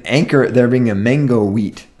bringing a mango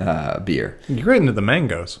wheat beer. You're into the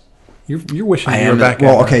mangoes. You're wishing you were back.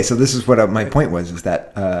 Well, okay, so this is what my point was: is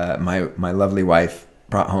that my lovely wife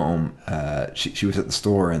brought home. She was at the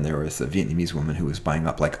store, and there was a Vietnamese woman who was buying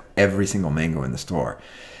up like every single mango in the store,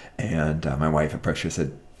 and my wife approached her and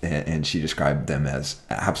said, and she described them as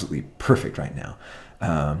absolutely perfect right now.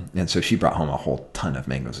 And so she brought home a whole ton of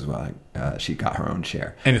mangoes as well. She got her own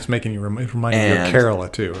share. And it's reminding you of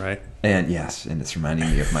Kerala too, right? And yes, and it's reminding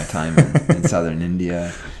me of my time in southern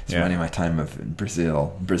India. It's reminding me of my time of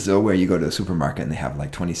Brazil, where you go to a supermarket and they have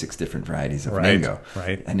like 26 different varieties of mango.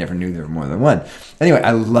 Right. I never knew there were more than one. Anyway,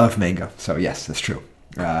 I love mango. So yes, that's true.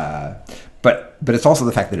 But it's also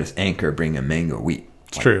the fact that it's Anchor bringing a mango wheat.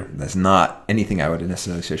 It's true. That's not anything I would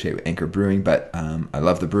necessarily associate with Anchor Brewing, but I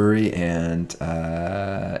love the brewery, and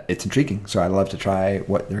it's intriguing. So I'd love to try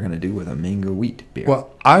what they're going to do with a mango wheat beer.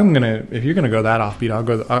 Well, if you're going to go that offbeat, I'll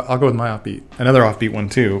go with my offbeat. Another offbeat one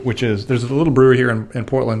too, which is there's a little brewery here in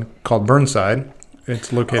Portland called Burnside.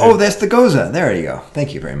 It's located. Oh, that's the Goza. There you go.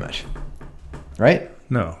 Thank you very much. Right?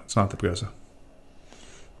 No, it's not the Goza.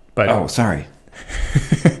 But sorry.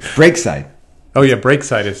 Breakside. Oh yeah,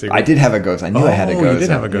 Breakside is. I did have a Goza. I knew I had a Goza. You did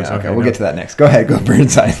have a Goza. Yeah, okay, we'll get to that next. Go ahead. Go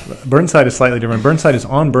Burnside. Burnside is slightly different. Burnside is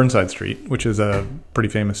on Burnside Street, which is a pretty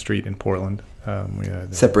famous street in Portland.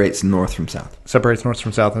 Separates north from south. Separates north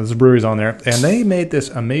from south. And there's a breweries on there, and they made this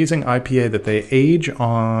amazing IPA that they age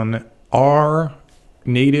on our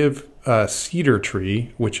native cedar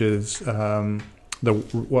tree, which is the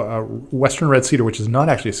Western red cedar, which is not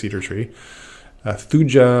actually a cedar tree,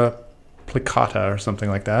 Thuja plicata or something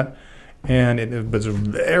like that. And it was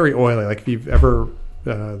very oily. Like if you've ever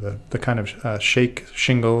the kind of shake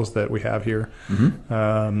shingles that we have here.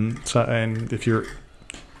 Mm-hmm. And if you're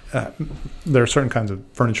there are certain kinds of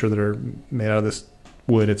furniture that are made out of this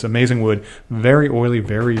wood. It's amazing wood, very oily,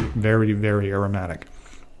 very, very, very aromatic,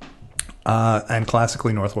 and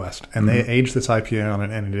classically Northwest. And they age this IPA on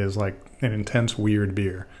it, and it is like an intense, weird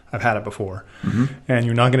beer. I've had it before, and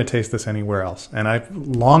you're not going to taste this anywhere else.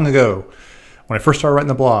 And long ago, when I first started writing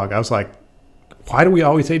the blog, I was like, why do we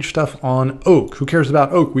always age stuff on oak? Who cares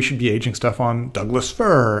about oak? We should be aging stuff on Douglas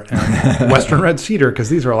fir and Western red cedar, because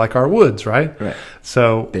these are like our woods, right? Right.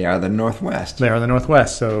 So they are the Northwest. They are the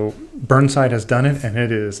Northwest. So Burnside has done it, and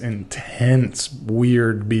it is intense,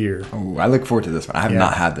 weird beer. Oh, I look forward to this one. I have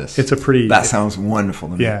not had this. That sounds wonderful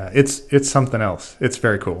to me. Yeah, it's something else. It's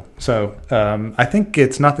very cool. So I think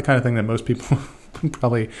it's not the kind of thing that most people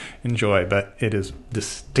probably enjoy, but it is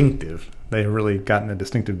distinctive. They've really gotten a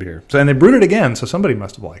distinctive beer. And they brewed it again, so somebody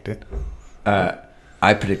must have liked it.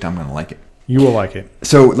 I predict I'm going to like it. You will like it.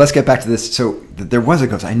 So let's get back to this. So there was a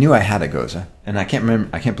Goza. I knew I had a Goza, and I can't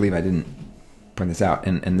believe I didn't point this out.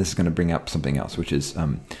 And this is going to bring up something else, which is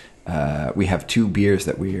we have two beers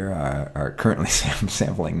that we are currently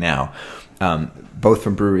sampling now, both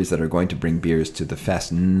from breweries that are going to bring beers to the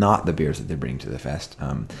fest, not the beers that they're bringing to the fest.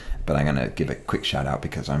 But I'm going to give a quick shout out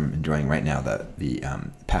because I'm enjoying right now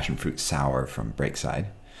the passion fruit sour from Breakside.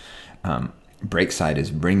 Breakside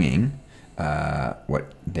is bringing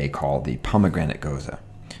what they call the pomegranate Goza.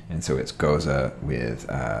 And so it's Goza with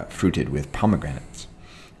fruited with pomegranates.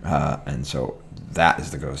 And so that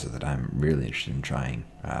is the Goza that I'm really interested in trying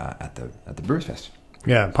at the Brewers Fest.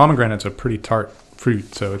 Yeah, pomegranate's a pretty tart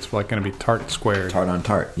fruit, so it's like going to be tart squared. Tart on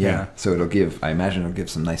tart, yeah. So I imagine it'll give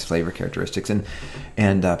some nice flavor characteristics.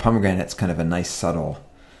 And pomegranate's kind of a nice subtle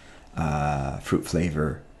fruit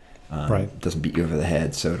flavor. Right. Doesn't beat you over the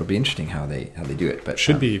head, so it'll be interesting how they do it. But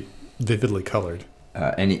should be vividly colored.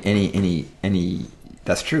 any.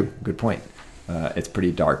 That's true. Good point. It's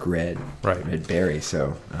pretty dark red, Right. red berry.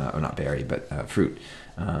 So, not berry, but fruit.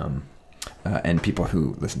 And people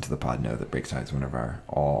who listen to the pod know that Breakside is one of our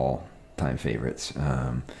all-time favorites.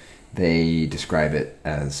 They describe it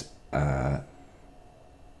as a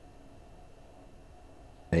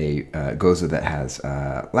Goza that has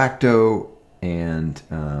lacto and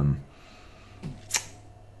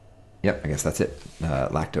I guess that's it.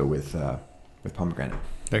 Lacto with pomegranate.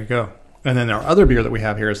 There you go. And then our other beer that we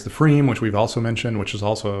have here is the Freem, which we've also mentioned, which is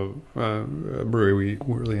also a brewery we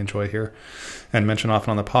really enjoy here and mention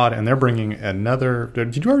often on the pod. And they're bringing another.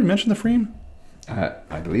 Did you already mention the Freem?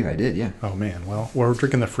 I believe I did, yeah. Oh man, well we're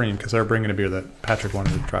drinking the Freem because they're bringing a beer that Patrick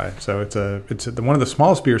wanted to try. So it's one of the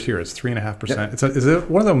smallest beers here. It's 3.5%. Yep. Is it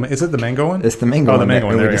one of them? Is it the mango one? It's the mango. Oh, one the mango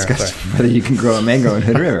one. we There discussed whether you can grow a mango in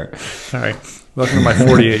Hood River. Sorry, welcome to my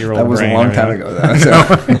 48-year-old. That was brain. a long time ago, though.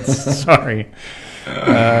 So. Sorry.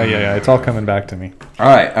 Yeah, it's all coming back to me. All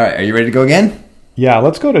right. Are you ready to go again? Yeah,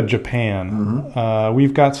 let's go to Japan.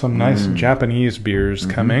 We've got some nice Japanese beers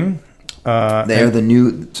coming. They are the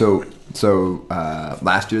new. So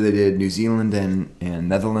last year they did New Zealand and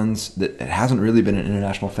Netherlands. It hasn't really been an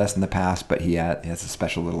international fest in the past, but he has a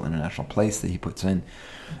special little international place that he puts in.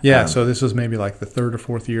 Yeah, so this is maybe like the third or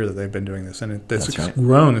fourth year that they've been doing this, and it's right.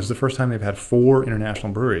 grown. It's the first time they've had 4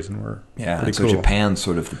 international breweries, and we're pretty so cool. Japan's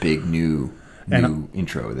sort of the big new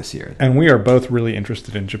intro this year. And we are both really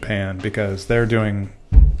interested in Japan because they're doing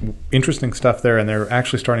interesting stuff there, and they're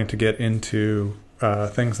actually starting to get into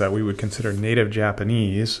things that we would consider native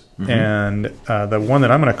Japanese. And the one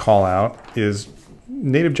that I'm going to call out is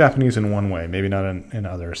native Japanese in one way, maybe not in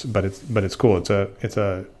others, but it's cool. It's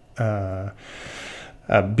a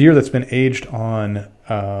beer that's been aged on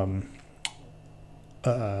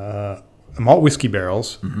malt whiskey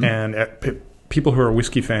barrels, and people who are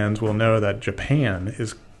whiskey fans will know that Japan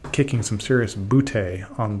is kicking some serious butte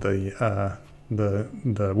on the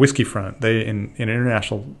whiskey front. They in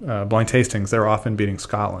international blind tastings, they're often beating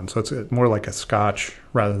Scotland, so it's more like a Scotch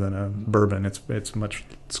rather than a bourbon. It's much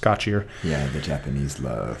Scotchier. Yeah, the Japanese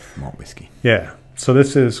love malt whiskey. Yeah. So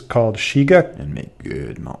this is called Shiga. And make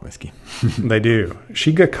good malt whiskey. They do.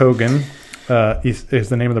 Shiga Kogen is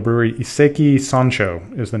the name of the brewery. Iseki Sancho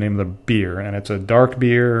is the name of the beer, and it's a dark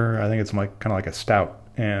beer. I think it's kind of like a stout.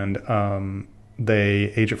 And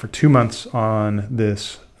they age it for 2 months on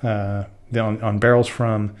this on barrels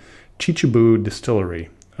from Chichibu Distillery,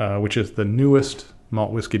 which is the newest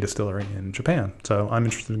malt whiskey distillery in Japan. So I'm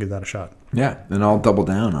interested to give that a shot. Yeah, and I'll double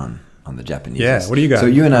down on the Japanese. Yeah, what do you got? So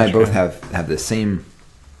you and I both have the same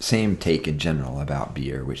take in general about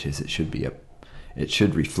beer, which is it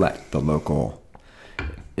should reflect the local.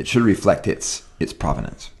 It should reflect its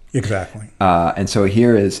provenance. Exactly. And so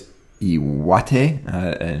here is Iwate,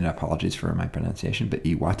 and apologies for my pronunciation, but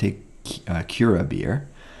Iwate Kura beer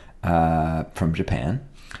from Japan.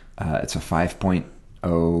 It's a 5.0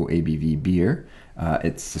 ABV beer.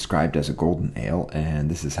 It's described as a golden ale, and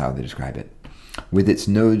this is how they describe it. With its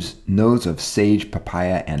notes of sage,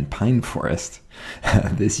 papaya, and pine forest,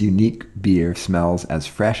 this unique beer smells as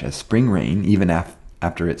fresh as spring rain, even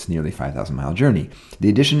after its nearly 5,000-mile journey. The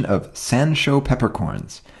addition of sansho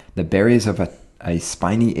peppercorns, the berries of a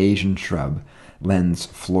spiny Asian shrub, lends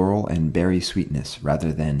floral and berry sweetness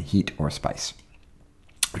rather than heat or spice.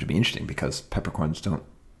 Which would be interesting because peppercorns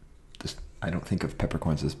I don't think of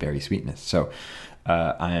peppercorns as berry sweetness. So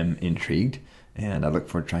I am intrigued, and I look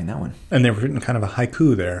forward to trying that one. And they've written kind of a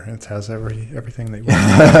haiku there. It has everything that you want.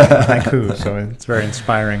 Haiku, so it's very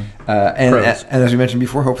inspiring. And as we mentioned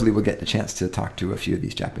before, hopefully we'll get the chance to talk to a few of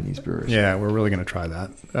these Japanese brewers. Yeah, we're really going to try that.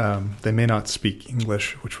 They may not speak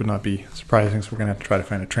English, which would not be surprising, so we're going to have to try to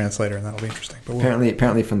find a translator, and that'll be interesting. But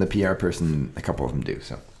apparently from the PR person, a couple of them do.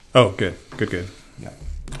 So. Oh, good. Yeah.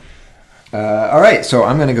 All right, so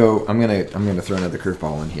I'm gonna throw another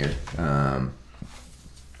curveball in here,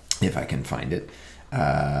 if I can find it.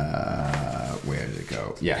 Where did it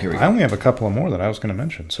go? Yeah, here we go. I only have a couple of more that I was going to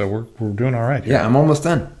mention, so we're doing all right here. Yeah, I'm almost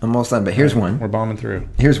done. But here's one. We're bombing through.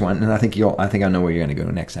 Here's one, and I think I know where you're going to go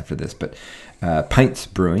next after this. But Pints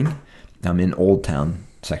Brewing, in Old Town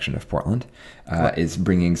section of Portland, is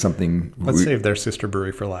bringing something. Let's save their sister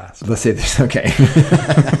brewery for last. Let's save this. Okay.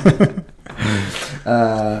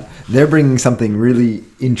 They're bringing something really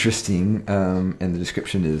interesting, and the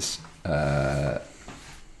description is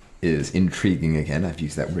intriguing. Again, I've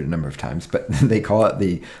used that word a number of times, but they call it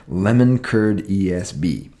the Lemon Curd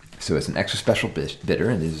ESB. So it's an extra special bitter,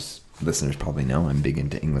 and as listeners probably know, I'm big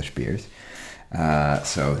into English beers.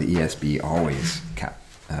 So the ESB always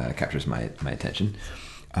captures my attention.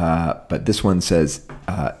 But this one says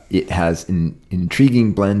it has an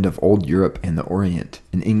intriguing blend of old Europe and the Orient.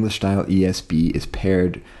 An English-style ESB is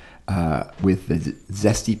paired with the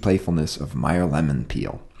zesty playfulness of Meyer lemon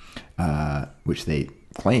peel, which they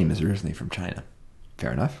claim is originally from China.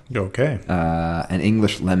 Fair enough. Okay. An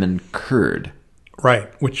English lemon curd.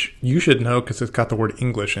 Right, which you should know because it's got the word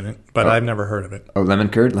English in it, but I've never heard of it. Oh, lemon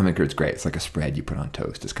curd? Lemon curd's great. It's like a spread you put on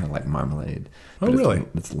toast. It's kind of like marmalade. Oh, but really?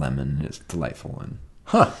 It's lemon. It's delightful. And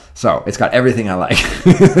so it's got everything I like.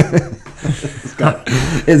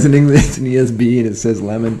 It's an English, it's an ESB, and it says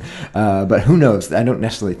lemon. But who knows? I don't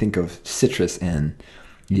necessarily think of citrus and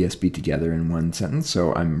ESB together in one sentence,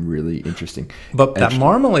 so I'm really interesting. But that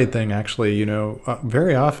marmalade thing, actually,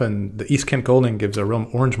 very often the East Kent Golding gives a real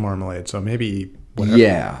orange marmalade, so maybe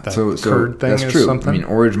that curd thing that's true. Something. I mean,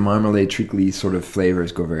 orange marmalade, treacly sort of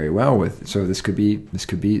flavors go very well with. So this could be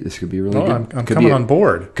really good. I'm coming on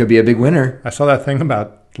board. Could be a big winner. I saw that thing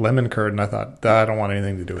about lemon curd, and I thought, I don't want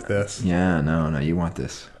anything to do with this. Yeah, no, you want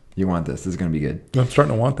this. This is going to be good. I'm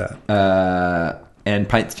starting to want that. And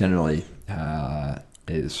pints generally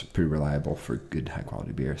is pretty reliable for good high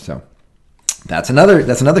quality beer. So that's another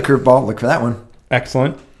curveball. Look for that one.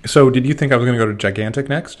 Excellent. So did you think I was going to go to Gigantic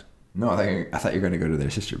next? No, I thought you were going to go to their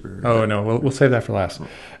sister brewery. Oh, no. We'll save that for last.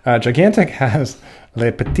 Gigantic has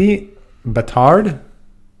Le Petit Bâtard.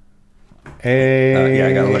 Yeah,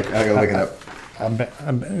 I gotta look it up. Why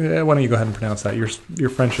don't you go ahead and pronounce that? Your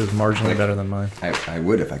French is marginally better than mine. I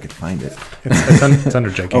would if I could find it. It's under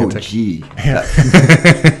Gigantic. Oh, G. Yeah.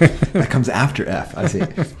 That comes after F. I see.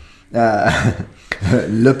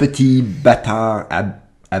 Le Petit Bâtard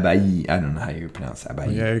Abailly. I don't know how you pronounce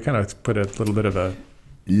Abailly. Yeah, you kind of put a little bit of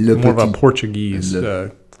more of a Portuguese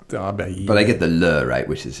Abailly. But I get the le, right,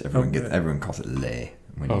 which is everyone calls it le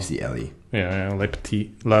when you see L-E. Yeah, le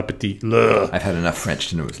petit, le. I've had enough French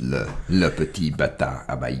to know it's le petit bâtard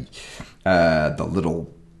abailli. The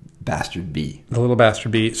little bastard bee. The little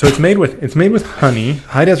bastard bee. So it's made with honey,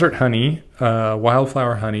 high desert honey,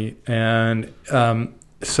 wildflower honey, and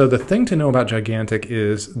so the thing to know about Gigantic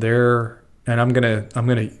is and I'm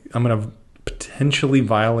gonna potentially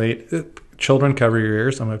violate. Children, cover your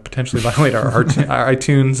ears. I'm going to potentially violate our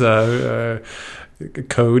iTunes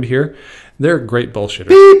code here. They're great bullshitters.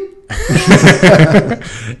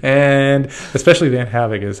 And especially Van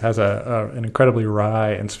Havig has an incredibly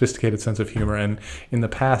wry and sophisticated sense of humor. And in the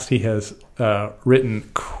past, he has written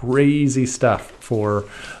crazy stuff for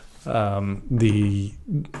the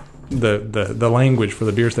language for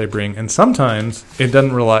the beers they bring, and sometimes it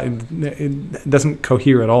doesn't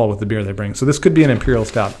cohere at all with the beer they bring. So this could be an imperial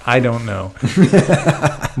stout. I don't know,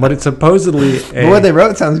 but it's supposedly what they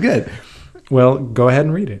wrote sounds good. Well, go ahead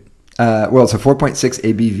and read it. Well, it's a 4.6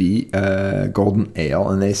 ABV golden ale,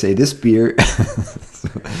 and they say this beer.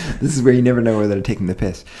 This is where you never know whether they're taking the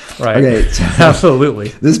piss. Right. Okay. So absolutely.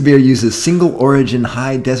 This beer uses single origin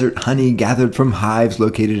high desert honey gathered from hives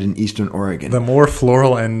located in eastern Oregon. The more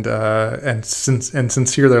floral and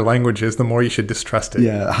sincere their language is, the more you should distrust it.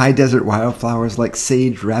 Yeah. High desert wildflowers like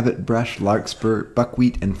sage, rabbit brush, larkspur,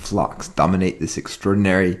 buckwheat, and phlox dominate this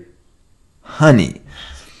extraordinary honey.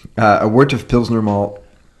 A wort of Pilsner malt,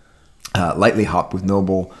 lightly hopped with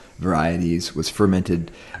noble varieties, was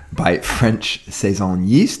fermented by French saison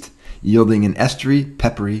yeast, yielding an estery,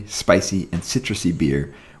 peppery, spicy, and citrusy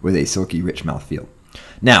beer with a silky, rich mouthfeel.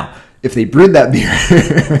 Now, if they brewed that beer,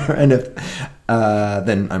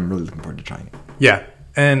 then I'm really looking forward to trying it. Yeah,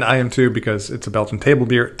 and I am too, because it's a Belgian table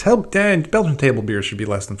beer. Belgian table beer should be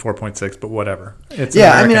less than 4.6, but whatever. It's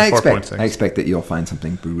I expect that you'll find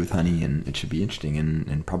something brewed with honey, and it should be interesting,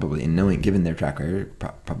 and probably, and knowing, given their track record,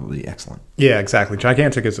 probably excellent. Yeah, exactly.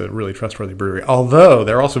 Gigantic is a really trustworthy brewery, although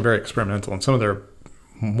they're also very experimental, and some of their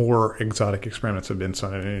more exotic experiments have been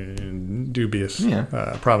some dubious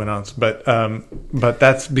provenance, but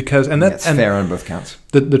that's because, and that's fair on both counts.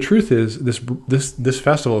 The truth is, this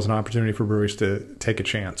festival is an opportunity for breweries to take a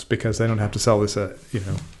chance, because they don't have to sell this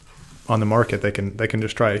on the market. They can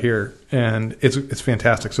just try it here, and it's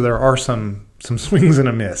fantastic. So there are some swings and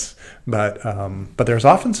a miss, but there's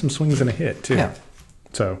often some swings and a hit too. Yeah.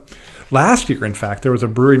 So last year, in fact, there was a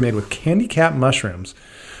brewery made with candy cap mushrooms,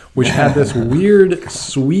 which had this weird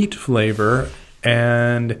sweet flavor,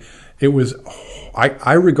 and it was,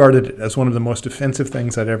 I regarded it as one of the most offensive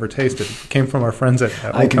things I'd ever tasted. It came from our friends at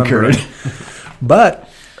I concur. But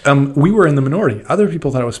we were in the minority. Other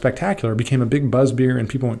people thought it was spectacular. It became a big buzz beer, and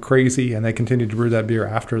people went crazy, and they continued to brew that beer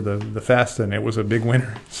after the fest, and it was a big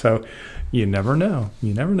winner. So you never know.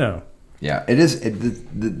 You never know. Yeah, it is.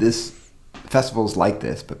 This festivals like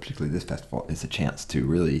this, but particularly this festival, is a chance to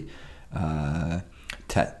really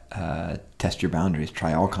test your boundaries,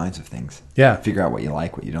 try all kinds of things. Yeah. Figure out what you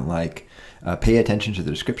like, what you don't like. Pay attention to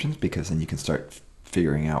the descriptions, because then you can start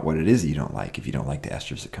figuring out what it is that you don't like. If you don't like the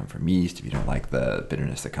esters that come from yeast, if you don't like the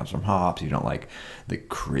bitterness that comes from hops, if you don't like the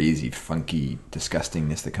crazy, funky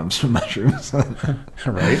disgustingness that comes from mushrooms.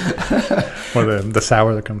 Right. Or the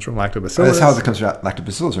sour that comes from lactobacillus. Or the sour that comes from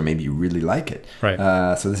lactobacillus, or maybe you really like it. Right.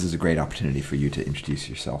 So this is a great opportunity for you to introduce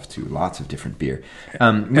yourself to lots of different beer.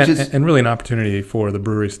 And really an opportunity for the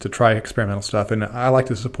breweries to try experimental stuff. And I like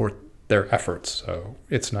to support their efforts, so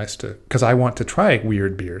it's nice to, because I want to try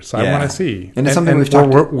weird beers. So I want to see, and it's something we've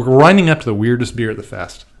talked. We're running up to the weirdest beer at the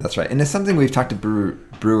fest. That's right, and it's something we've talked to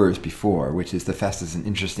brewers before, which is the fest is an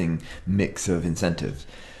interesting mix of incentives.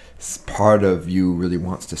 Part of you really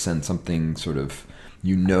wants to send something sort of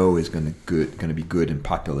is going to be good and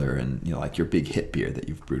popular, and like your big hit beer that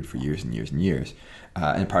you've brewed for years and years and years.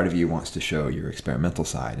 And part of you wants to show your experimental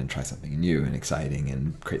side and try something new and exciting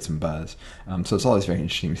and create some buzz. So it's always very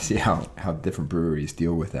interesting to see how different breweries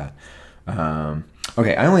deal with that.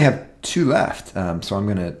 Okay, I only have 2 left, so I'm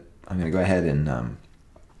gonna go ahead and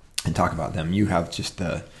talk about them. You have just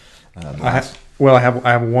the last. I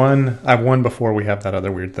have one before we have that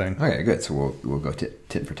other weird thing. Okay, good. So we'll go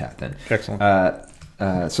tit for tat then. Excellent.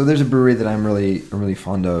 So there's a brewery that I'm really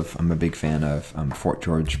fond of. I'm a big fan of Fort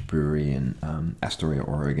George Brewery in Astoria,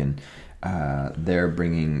 Oregon. They're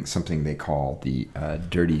bringing something they call the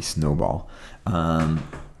Dirty Snowball.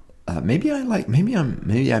 Maybe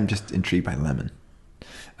I'm just intrigued by lemon,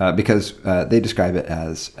 because they describe it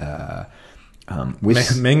as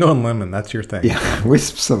mango and lemon. That's your thing. Yeah,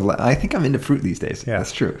 wisps of. I think I'm into fruit these days. Yeah,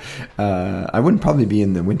 that's true. I wouldn't probably be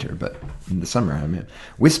in the winter, but in the summer I'm in.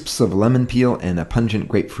 Wisps of lemon peel and a pungent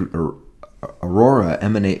grapefruit aurora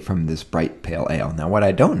emanate from this bright pale ale. Now, what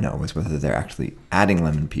I don't know is whether they're actually adding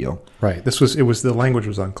lemon peel. Right. The language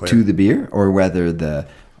was unclear to the beer, or whether the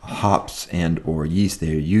hops and or yeast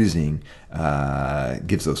they're using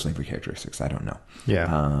gives those flavor characteristics. I don't know.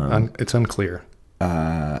 Yeah, it's unclear.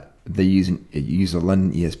 They use a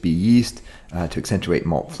London ESB yeast to accentuate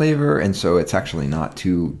malt flavor, and so it's actually not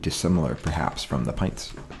too dissimilar, perhaps, from the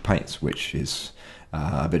pints, which is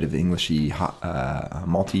a bit of Englishy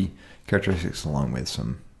malty characteristics, along with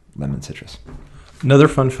some lemon citrus. Another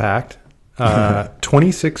fun fact: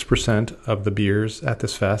 26% of the beers at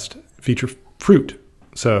this fest feature fruit.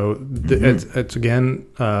 So it's again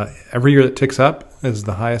every year that ticks up is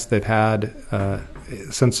the highest they've had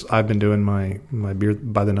since I've been doing my beer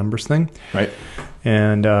by the numbers thing. Right.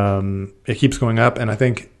 And it keeps going up. And I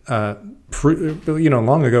think fruit,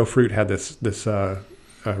 long ago fruit had this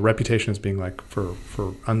reputation as being like for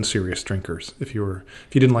unserious drinkers. If you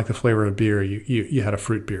didn't like the flavor of beer, you had a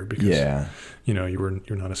fruit beer because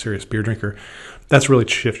you're not a serious beer drinker. That's really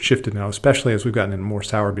shifted now, especially as we've gotten into more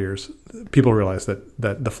sour beers. People realize that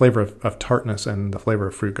the flavor of tartness and the flavor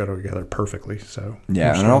of fruit go together perfectly. So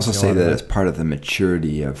yeah, and I also say that it's part of the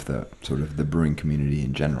maturity of the sort of the brewing community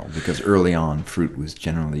in general, because early on fruit was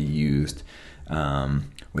generally used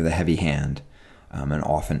with a heavy hand. And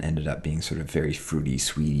often ended up being sort of very fruity,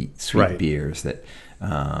 sweet right. beers that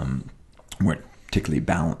weren't particularly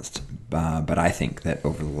balanced. But I think that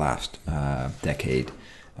over the last decade,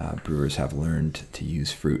 brewers have learned to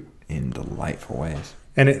use fruit in delightful ways.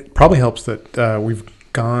 And it probably helps that we've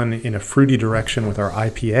gone in a fruity direction with our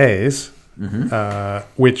IPAs,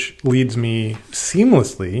 which leads me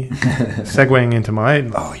seamlessly segueing into my...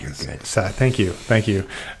 Oh, you're good. Thank you.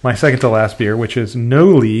 My second to last beer, which is No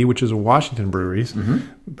Lee, which is a Washington brewery's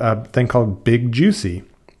thing called Big Juicy.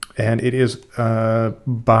 And it is,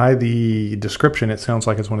 by the description, it sounds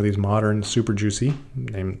like it's one of these modern super juicy,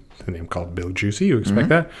 the name called Big Juicy, you expect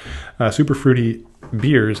that, super fruity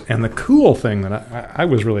beers. And the cool thing that I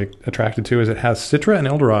was really attracted to is it has Citra and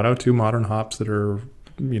Eldorado, 2 modern hops that are,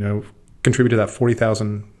 contribute to that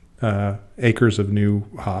 40,000 acres of new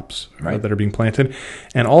hops that are being planted.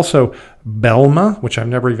 And also Belma, which I've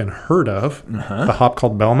never even heard of, the hop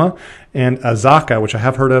called Belma, and Azaka, which I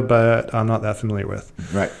have heard of, but I'm not that familiar with.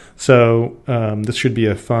 Right. So this should be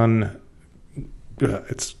a fun,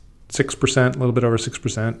 it's 6%, a little bit over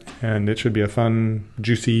 6%, and it should be a fun,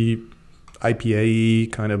 juicy,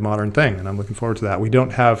 IPA kind of modern thing, and I'm looking forward to that. We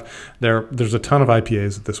don't have there's a ton of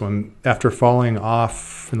IPAs at this one. After falling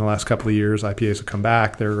off in the last couple of years, IPAs have come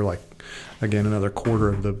back. They're like, again, another quarter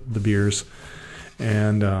of the beers.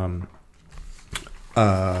 And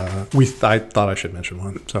I thought I should mention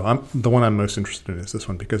one. So the one I'm most interested in is this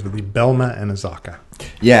one because of the Belma and Azaka.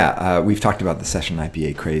 Yeah, we've talked about the session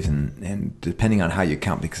IPA craze, and depending on how you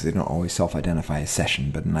count, because they don't always self-identify as session,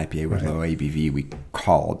 but an IPA with low ABV,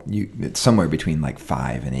 it's somewhere between like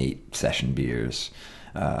 5 and 8 session beers.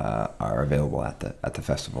 are available at the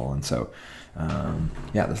festival. And so,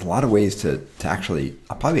 there's a lot of ways to actually.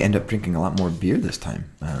 I'll probably end up drinking a lot more beer this time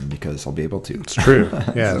because I'll be able to. It's true.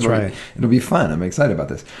 Yeah, that's right. It'll be fun. I'm excited about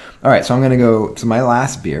this. All right, so I'm going to go to my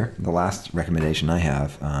last beer. The last recommendation I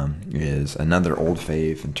have is another old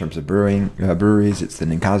fave in terms of breweries. It's the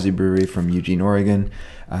Ninkasi Brewery from Eugene, Oregon.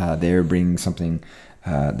 They're bringing something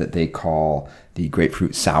that they call the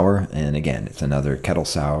grapefruit sour, and again, it's another kettle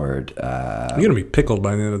soured. You're gonna be pickled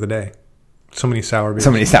by the end of the day. So many sour beers.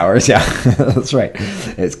 So many sours, yeah. That's right.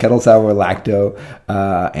 It's kettle sour lacto,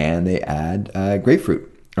 and they add grapefruit.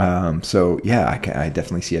 I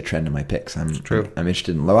definitely see a trend in my picks. I'm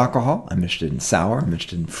interested in low alcohol. I'm interested in sour. I'm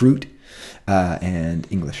interested in fruit, and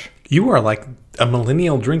English. You are like a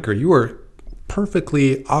millennial drinker. You are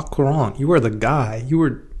perfectly au courant. You are the guy.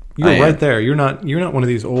 You're right there. You're not one of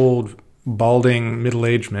these old balding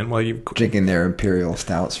middle-aged men. Well, you drinking their imperial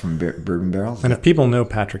stouts from bourbon barrels. And if people know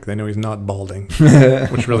Patrick, they know he's not balding,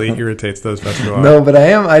 which really irritates those of us who are. No, but I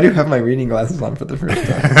am. I do have my reading glasses on for the first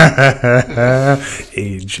time.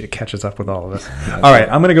 Age, it catches up with all of us. All right,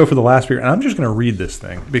 I'm going to go for the last beer, and I'm just going to read this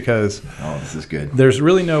thing because this is good. There's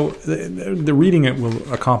really no the reading it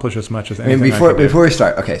will accomplish as much as anything. Before we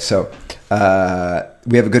start, okay, so.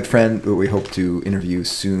 We have a good friend who we hope to interview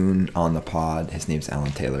soon on the pod. His name's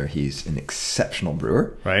Alan Taylor. He's an exceptional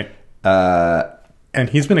brewer. Right. And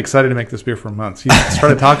he's been excited to make this beer for months. He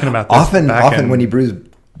started talking about this often when he brews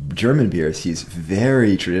German beers, he's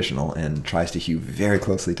very traditional and tries to hew very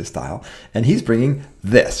closely to style. And he's bringing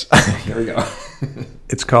this. Here we go.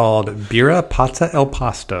 It's called Birra Pazza al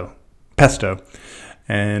Pesto.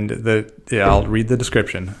 And I'll read the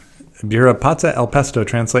description. Birra Pazza al Pesto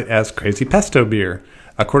translate as crazy pesto beer,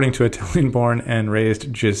 according to Italian-born and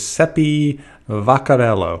raised Giuseppe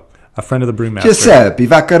Vaccarello, a friend of the brewmaster. Giuseppe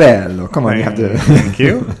Vaccarello. Come on, you have to... Thank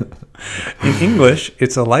you. In English,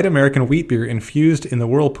 it's a light American wheat beer infused in the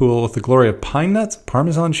whirlpool with the glory of pine nuts,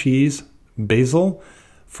 Parmesan cheese, basil,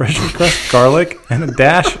 freshly pressed garlic, and a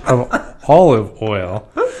dash of olive oil.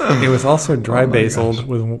 It was also dry basiled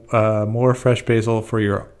with more fresh basil for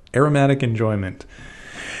your aromatic enjoyment.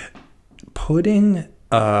 Putting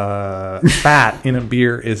fat in a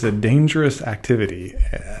beer is a dangerous activity,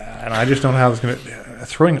 and I just don't know how it's going to.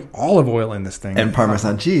 Throwing olive oil in this thing and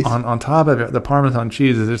Parmesan cheese on top of it, the Parmesan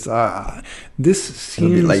cheese is just this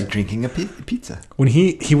seems it'll be like drinking a pizza. When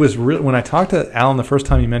he was when I talked to Alan the first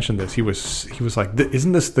time he mentioned this, he was like,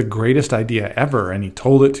 "Isn't this the greatest idea ever?" And he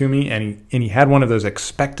told it to me, and he had one of those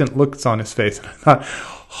expectant looks on his face, and I thought,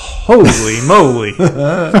 holy moly.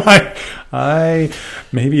 I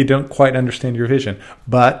maybe don't quite understand your vision,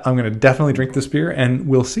 but I'm going to definitely drink this beer, and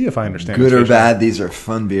we'll see if I understand. Good or bad, these are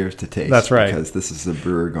fun beers to taste. That's right. Because this is the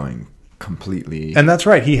brewer going completely... And that's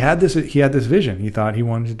right. He had this vision. He thought he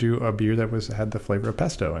wanted to do a beer that had the flavor of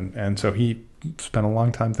pesto, and so he spent a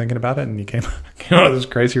long time thinking about it, and he came up with this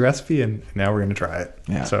crazy recipe, and now we're going to try it.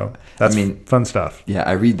 Yeah. So that's fun stuff. Yeah,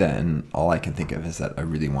 I read that, and all I can think of is that I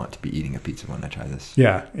really want to be eating a pizza when I try this.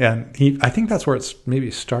 Yeah, and I think that's where it's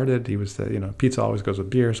maybe started. He was pizza always goes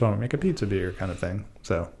with beer, so I'm going to make a pizza beer kind of thing.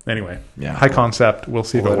 So anyway, high concept. We'll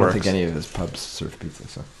see if it works. I don't think any of his pubs serve pizza,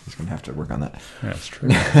 so he's going to have to work on that. Yeah, that's true.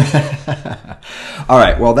 All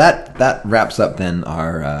right, well that wraps up then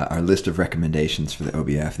our list of recommendations for the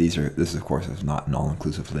OBF. This is of course is not an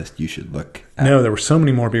all-inclusive list. You should look at... No, there were so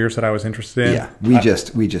many more beers that I was interested in. Yeah,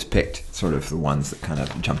 we just picked sort of the ones that kind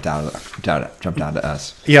of jumped out at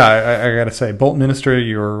us. Yeah, I got to say, Bolt Minister,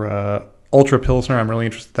 your Ultra Pilsner, I'm really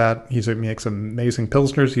interested in that. He makes amazing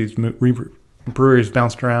Pilsners. Breweries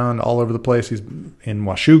bounced around all over the place. He's in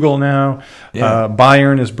Washougal now. Yeah.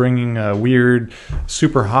 Bayern is bringing a weird,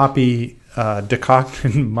 super hoppy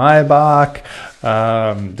decocted Maibach.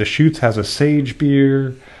 Deschutes has a sage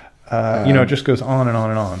beer. It just goes on and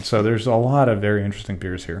on and on. So there's a lot of very interesting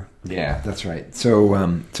beers here. Yeah, that's right.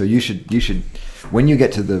 So you should when you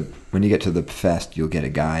get to the fest, you'll get a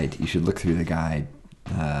guide. You should look through the guide.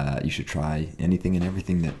 You should try anything and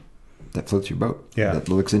everything that floats your boat. Yeah, that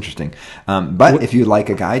looks interesting. But if you like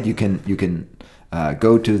a guide, you can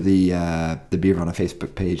go to the Beervana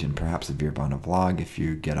Facebook page and perhaps the Beervana vlog if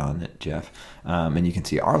you get on it, Jeff, and you can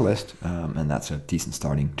see our list, and that's a decent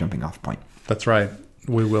starting jumping off point. That's right.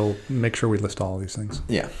 We will make sure we list all of these things.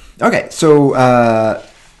 Yeah. Okay. So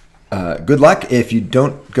good luck. If you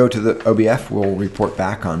don't go to the OBF, we'll report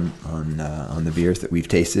back on the beers that we've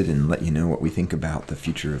tasted and let you know what we think about the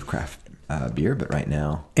future of craft beer. But right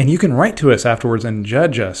now, and you can write to us afterwards and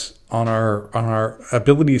judge us on our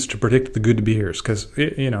abilities to predict the good beers, because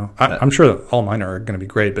I'm sure that all mine are going to be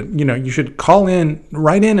great, but you should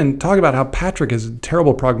write in and talk about how Patrick is a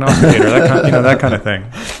terrible prognosticator, that kind of thing.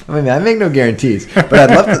 I mean, I make no guarantees,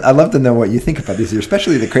 but I'd love to know what you think about these,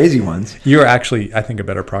 especially the crazy ones. You are actually, I think, a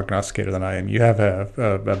better prognosticator than I am. You have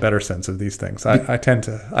a better sense of these things. I tend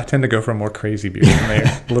to go for more crazy beers than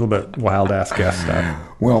a little bit wild ass guess stuff.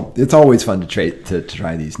 Well, it's always fun to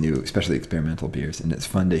try these new, especially experimental beers, and it's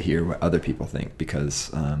fun to hear what other people think,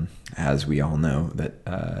 because as we all know,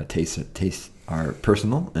 that tastes are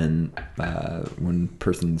personal, and one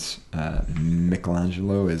person's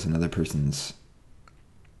Michelangelo is another person's.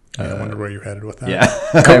 I wonder where you're headed with that. Yeah,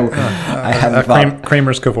 I hadn't thought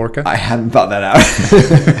Kramer's Kavorka. I hadn't thought that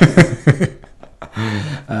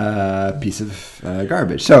out. Piece of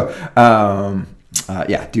garbage. So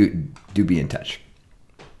do be in touch.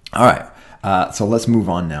 All right. So let's move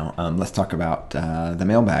on now. Let's talk about the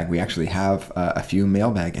mailbag. We actually have a few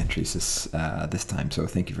mailbag entries this time. So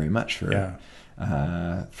thank you very much for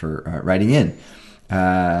writing in.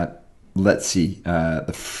 Let's see.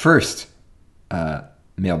 The first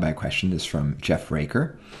mailbag question is from Jeff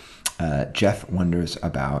Raker. Jeff wonders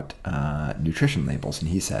about nutrition labels,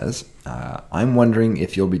 and he says, I'm wondering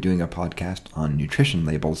if you'll be doing a podcast on nutrition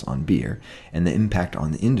labels on beer and the impact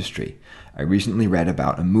on the industry. I recently read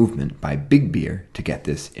about a movement by Big Beer to get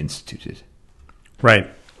this instituted. Right.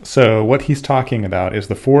 So what he's talking about is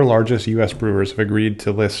the 4 largest U.S. brewers have agreed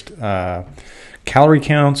to list calorie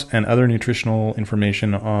counts and other nutritional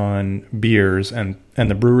information on beers, and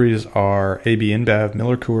the breweries are AB InBev,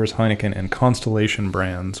 Miller Coors, Heineken, and Constellation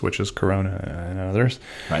Brands, which is Corona and others.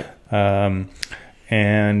 Right.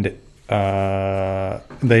 And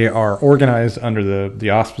they are organized under the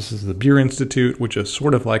auspices of the Beer Institute, which is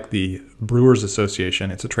sort of like the Brewers Association.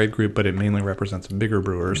 It's a trade group, but it mainly represents bigger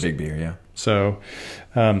brewers. Big beer, yeah. So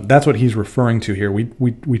that's what he's referring to here. I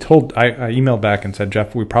emailed back and said,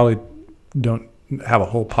 Jeff, we probably don't have a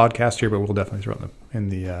whole podcast here, but we'll definitely throw it in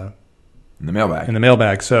the mailbag. In the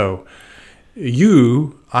mailbag. So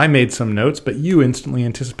I made some notes, but you instantly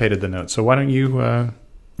anticipated the notes. So why don't you?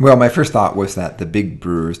 Well, my first thought was that the big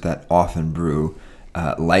brewers that often brew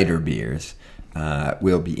lighter beers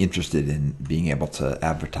will be interested in being able to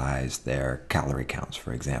advertise their calorie counts,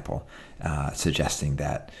 for example, suggesting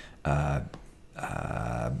that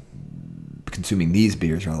consuming these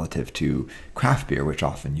beers relative to craft beer, which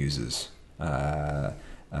often uses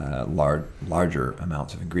larger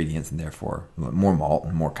amounts of ingredients and therefore more malt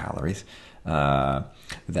and more calories,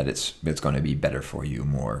 that it's going to be better for you,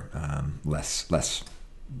 more less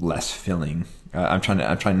filling. I'm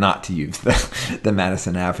trying not to use the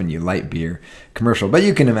Madison Avenue light beer commercial, but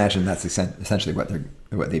you can imagine that's essentially what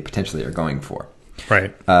they potentially are going for.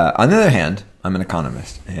 Right. On the other hand, I'm an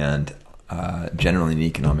economist, and generally in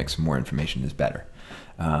economics, more information is better.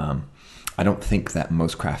 I don't think that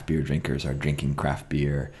most craft beer drinkers are drinking craft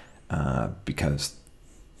beer because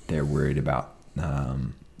they're worried about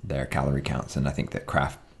their calorie counts, and I think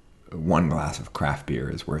that one glass of craft beer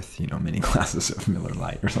is worth many glasses of Miller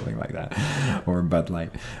Lite or something like that, or Bud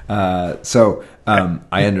Light. So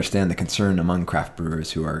I understand the concern among craft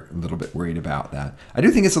brewers who are a little bit worried about that. I do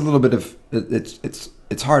think it's a little bit of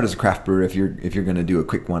it's hard as a craft brewer if you're going to do a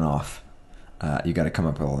quick one-off. You got to come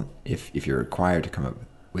up with, if you're required to come up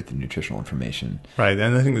with the nutritional information. Right,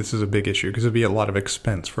 and I think this is a big issue because it'd be a lot of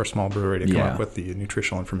expense for a small brewery to come up with the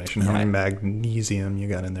nutritional information. How many magnesium you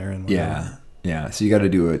got in there and whatever. Yeah. So you got to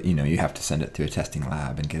do it. You have to send it to a testing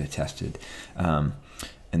lab and get it tested. And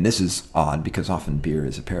this is odd because often beer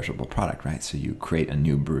is a perishable product, right? So you create a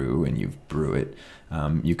new brew and you brew it.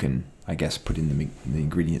 You can, I guess, put in the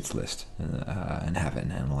ingredients list and have it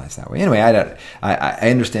analyzed that way. Anyway, I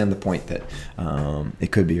understand the point that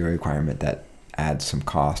it could be a requirement that adds some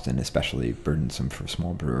cost and especially burdensome for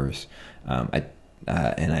small brewers. And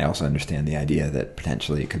I also understand the idea that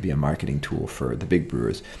potentially it could be a marketing tool for the big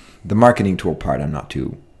brewers. The marketing tool part, I'm not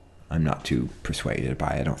too persuaded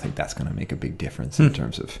by. I don't think that's going to make a big difference in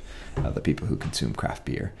terms of the people who consume craft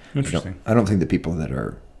beer. Interesting. I don't think the people that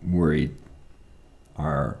are worried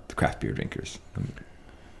are the craft beer drinkers.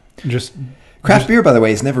 Craft beer, by the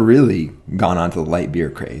way, has never really gone onto the light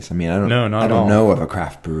beer craze. I mean, I don't know of a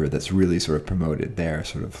craft brewer that's really sort of promoted their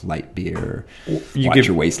sort of light beer,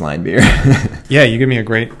 your waistline beer. Yeah, you give me a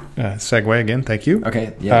great segue again. Thank you.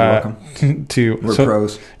 Okay, yeah, you're welcome. We're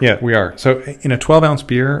pros. Yeah, we are. So in a 12-ounce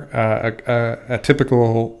beer, a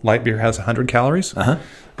typical light beer has 100 calories. Uh-huh.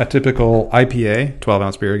 A typical IPA,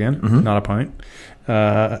 12-ounce beer again, not a pint,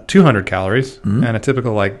 200 calories. Mm-hmm. And a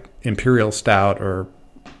typical like Imperial Stout or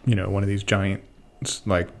one of these giant,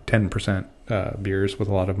 like 10% beers with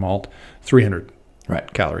a lot of malt, 300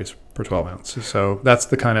 Right. calories per 12 ounces. So that's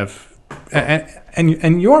the kind of,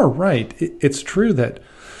 and you're right. It's true that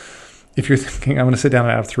if you're thinking, I'm going to sit down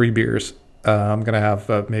and have 3 beers, I'm going to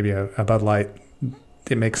have maybe a Bud Light.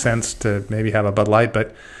 It makes sense to maybe have a Bud Light,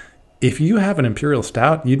 but if you have an Imperial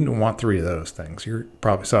Stout, you don't want 3 of those things. You're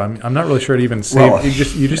probably, so I'm not really sure to even say, Well,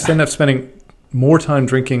 you just end up spending more time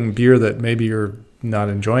drinking beer that maybe you're not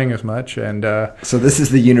enjoying as much. And so this is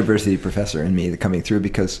the university professor in me coming through,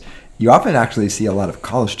 because you often actually see a lot of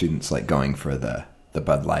college students like going for the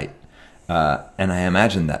Bud Light. And I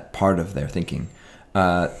imagine that part of their thinking.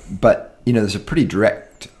 But, there's a pretty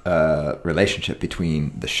direct relationship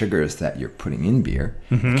between the sugars that you're putting in beer,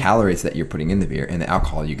 the calories that you're putting in the beer, and the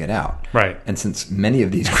alcohol you get out. Right. And since many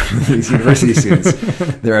of these university students,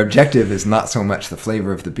 their objective is not so much the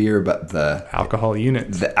flavor of the beer, but the alcohol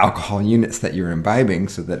units. The alcohol units that you're imbibing,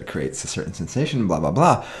 so that it creates a certain sensation, blah, blah,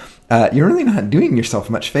 blah. You're really not doing yourself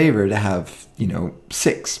much favor to have,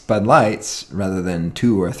 6 Bud Lights rather than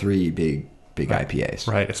 2 or 3 big IPAs.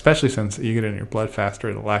 Right, especially since you get it in your blood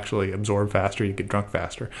faster, it'll actually absorb faster, you get drunk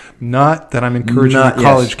faster. Not that I'm encouraging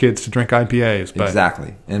college kids to drink IPAs. But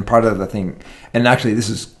exactly. And part of the thing, and actually this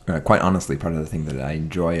is quite honestly part of the thing that I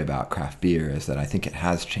enjoy about craft beer, is that I think it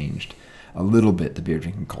has changed a little bit the beer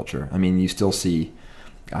drinking culture. I mean, you still see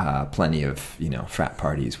plenty of, frat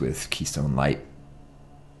parties with Keystone Light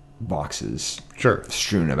boxes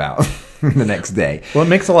strewn about the next day. Well, it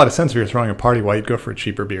makes a lot of sense if you're throwing a party, why you'd go for a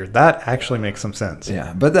cheaper beer. That actually makes some sense.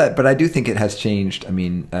 Yeah, but I do think it has changed. I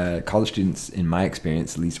mean, college students, in my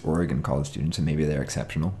experience, at least Oregon college students, and maybe they're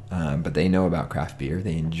exceptional, but they know about craft beer.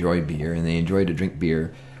 They enjoy beer, and they enjoy to drink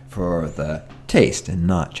beer for the taste and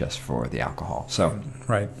not just for the alcohol. So,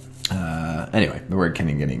 right. Anyway, we're kind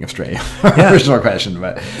of getting astray. Original question,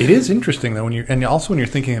 but it is interesting though when you're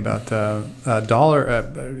thinking about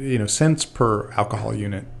dollar, cents per alcohol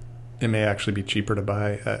unit. It may actually be cheaper to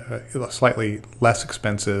buy a slightly less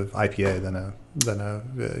expensive IPA than a.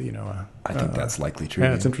 I think that's likely true.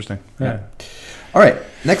 Yeah, it's interesting. Yeah. All right,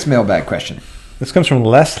 next mailbag question. This comes from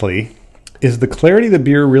Leslie. Is the clarity of the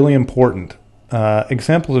beer really important?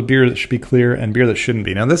 Examples of beer that should be clear and beer that shouldn't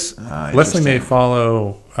be. Now, this Leslie may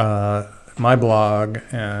follow my blog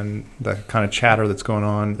and the kind of chatter that's going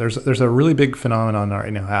on. There's a really big phenomenon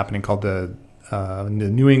right now happening called the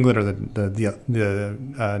New England or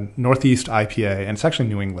the Northeast IPA, and it's actually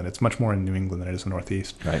New England. It's much more in New England than it is in the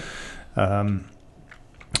Northeast. Right.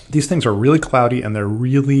 These things are really cloudy and they're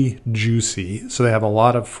really juicy, so they have a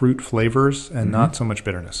lot of fruit flavors and not so much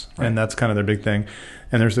bitterness. Right. And that's kind of their big thing.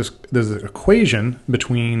 And there's an equation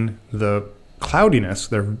between the cloudiness,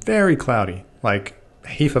 they're very cloudy, like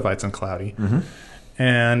Hefeweizen cloudy,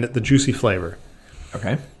 and the juicy flavor.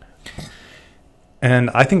 Okay.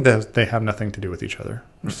 And I think that they have nothing to do with each other.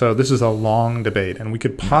 So this is a long debate, and we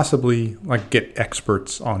could possibly get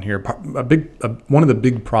experts on here. One of the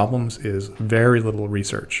big problems is very little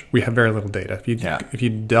research. We have very little data. If you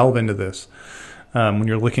delve into this, when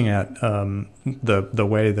you're looking at the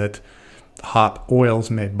way that hop oils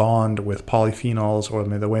may bond with polyphenols, or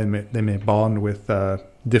the way they may bond with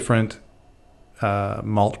different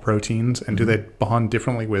malt proteins, and do they bond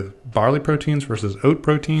differently with barley proteins versus oat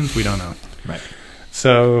proteins? We don't know. Right.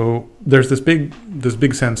 So there's this big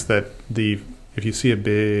sense that if you see a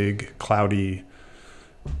big cloudy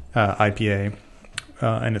IPA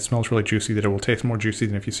and it smells really juicy, that it will taste more juicy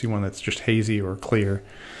than if you see one that's just hazy or clear.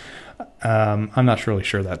 I'm not really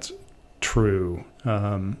sure that's true.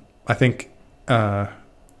 I think. I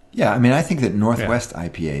think that Northwest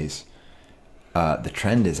IPAs, the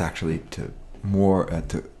trend is actually to more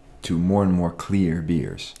and more clear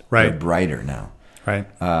beers. Right. They're brighter now. Right.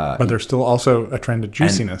 But there's still also a trend of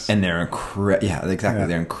juiciness. And they're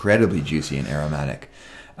They're incredibly juicy and aromatic.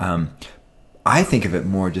 I think of it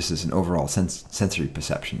more just as an overall sensory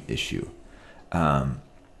perception issue. And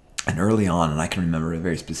early on, and I can remember a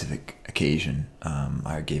very specific occasion,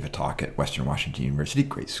 I gave a talk at Western Washington University,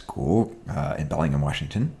 great school, in Bellingham,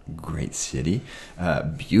 Washington, great city,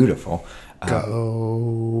 beautiful.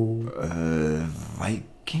 Go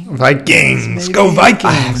Vikings! Maybe? Go Vikings!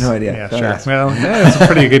 I have no idea. Yeah, sure. Well, it's a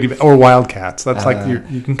pretty good. Or Wildcats. That's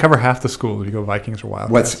you can cover half the school if you go Vikings or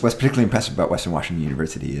Wildcats. What's particularly impressive about Western Washington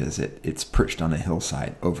University is it's perched on a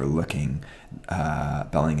hillside overlooking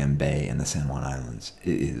Bellingham Bay and the San Juan Islands.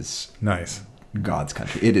 It is nice. God's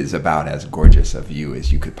country. It is about as gorgeous a view as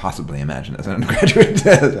you could possibly imagine as an undergraduate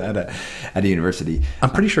at a university. I'm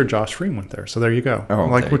pretty sure Josh Freem went there, so there you go.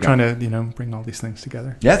 We're trying to bring all these things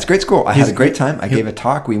together. Yeah, it's a great school. I had a great time. I gave a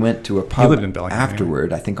talk. We went to a pub lived in Bellingham,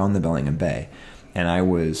 afterward, I think on the Bellingham Bay, and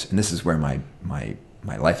this is where my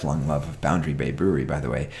my lifelong love of Boundary Bay Brewery, by the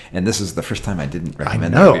way. And this is the first time I didn't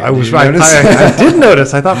recommend. I know. That beer. I did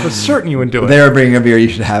notice. I thought for certain you would do it. They were bringing a beer. You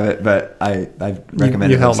should have it, but I've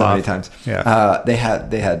recommended it so many times. Yeah. They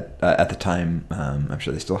had at the time. I'm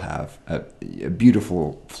sure they still have a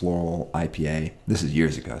beautiful floral IPA. This is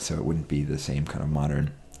years ago, so it wouldn't be the same kind of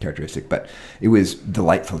modern characteristic, but it was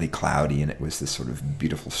delightfully cloudy, and it was this sort of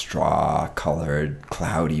beautiful straw-colored,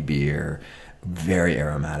 cloudy beer, very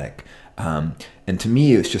aromatic. And to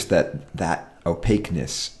me, it was just that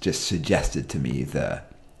opaqueness just suggested to me the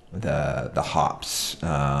hops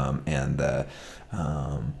and the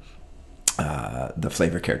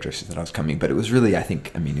flavor characteristics that I was coming. But it was really,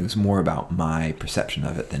 it was more about my perception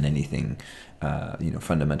of it than anything,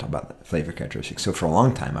 fundamental about the flavor characteristics. So for a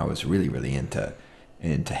long time, I was really, really into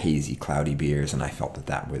hazy, cloudy beers, and I felt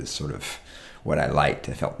that was sort of what I liked.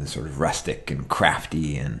 I felt this sort of rustic and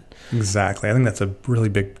crafty, and exactly. I think that's a really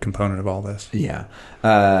big component of all this. Yeah.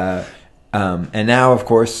 And now, of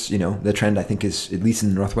course, the trend I think is, at least in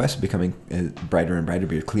the Northwest, becoming brighter and brighter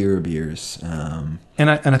beer, clearer beers. And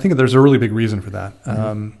I think there's a really big reason for that.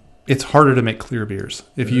 Mm-hmm. It's harder to make clear beers.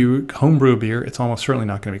 If you homebrew a beer, it's almost certainly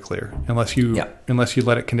not going to be clear unless you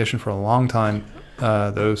let it condition for a long time.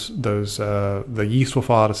 The yeast will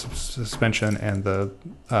fall out of suspension, and the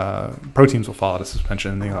proteins will fall out of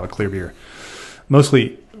suspension, and then you'll have a clear beer.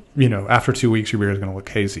 Mostly, after 2 weeks, your beer is going to look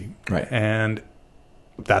hazy. Right. And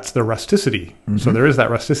that's the rusticity. Mm-hmm. So there is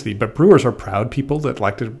that rusticity. But brewers are proud people that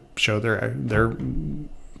like to show their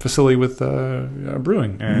facility with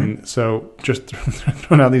brewing. And mm-hmm. so just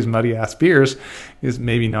throwing out these muddy-ass beers is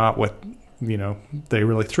maybe not what they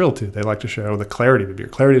really thrill to. They like to show the clarity of the beer.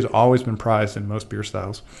 Clarity has always been prized in most beer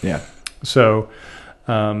styles. Yeah. So,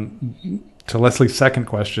 to Leslie's second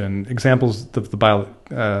question, examples of the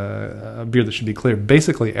beer that should be clear.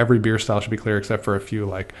 Basically, every beer style should be clear except for a few,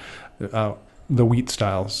 like the wheat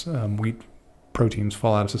styles. Wheat proteins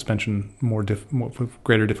fall out of suspension with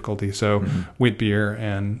greater difficulty. So, mm-hmm. wheat beer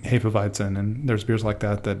and Hefeweizen, and there's beers like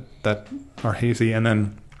that are hazy, and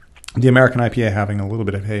then the American IPA having a little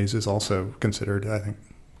bit of haze is also considered, I think,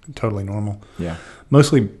 totally normal. Yeah.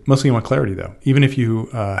 Mostly you want clarity, though. Even if you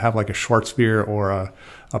have like a Schwarzbier or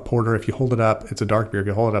a porter, if you hold it up, it's a dark beer. If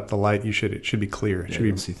you hold it up the light, it should be clear. It should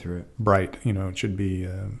be see through it. Bright. It should be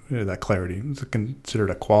that clarity. It's considered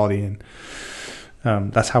a quality, and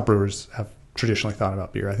that's how brewers have traditionally thought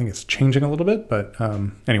about beer. I think it's changing a little bit, but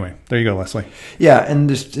anyway, there you go, Leslie. Yeah, and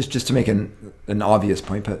just to make an obvious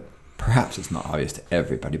point, but perhaps it's not obvious to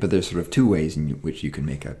everybody, but there's sort of two ways in which you can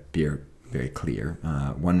make a beer very clear.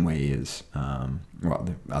 One way is, there are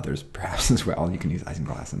others perhaps as well. You can use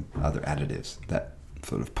isinglass and other additives that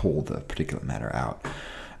sort of pull the particulate matter out.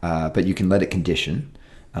 But you can let it condition,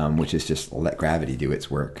 which is just let gravity do its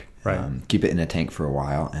work. Right. Keep it in a tank for a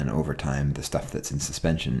while, and over time, the stuff that's in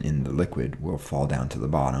suspension in the liquid will fall down to the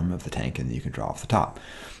bottom of the tank, and you can draw off the top.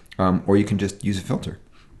 Or you can just use a filter.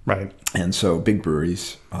 Right. And so big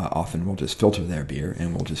breweries often will just filter their beer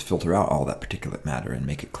and will just filter out all that particulate matter and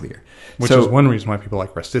make it clear. Which is one reason why people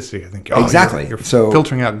like rusticity. I think exactly. You're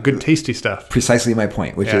filtering out good, tasty stuff. Precisely my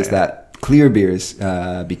point, which is that clear beers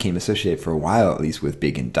became associated for a while, at least, with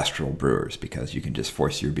big industrial brewers, because you can just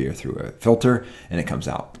force your beer through a filter and it comes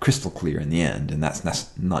out crystal clear in the end. And that's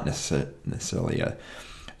not necessarily a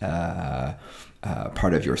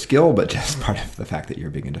part of your skill, but just part of the fact that you're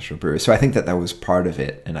a big industrial brewer. So I think that was part of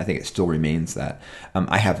it, and I think it still remains that.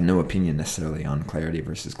 I have no opinion necessarily on clarity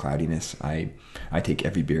versus cloudiness. I take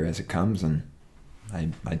every beer as it comes, and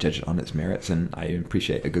I judge it on its merits, and I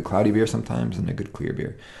appreciate a good cloudy beer sometimes and a good clear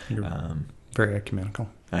beer. You're very ecumenical.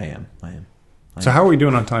 I am. So how are we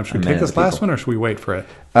doing on time? Should we take this last one, or should we wait for it?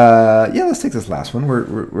 Yeah, let's take this last one.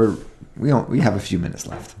 We have a few minutes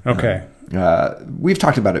left. Okay. We've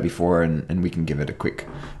talked about it before, and we can give it a quick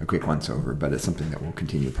once over, but it's something that we'll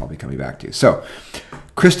continue probably coming back to. So,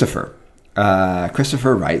 Christopher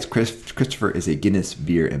writes. Christopher is a Guinness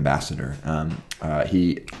beer ambassador.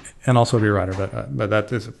 And also a beer writer, but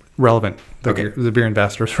that is relevant. The beer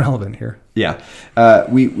ambassador is relevant here. Yeah,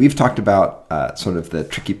 we've talked about sort of the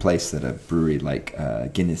tricky place that a brewery like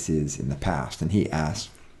Guinness is in the past, and he asked,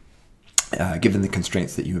 given the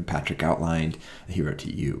constraints that you and Patrick outlined, he wrote to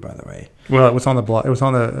you, by the way. Well, it was on the blog. It was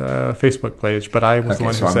on the Facebook page, but I was the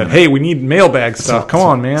one who said, "Hey, we need mailbag stuff. Come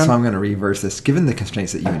on, man." So I'm going to reverse this. Given the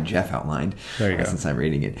constraints that you and Jeff outlined, there you go. Since I'm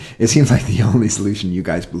reading it, it seems like the only solution you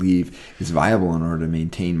guys believe is viable in order to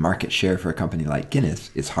maintain market share for a company like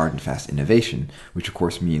Guinness is hard and fast innovation, which of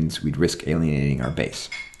course means we'd risk alienating our base.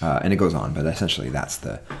 And it goes on, but essentially that's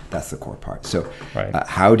the core part. So,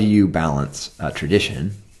 how do you balance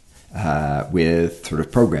tradition with sort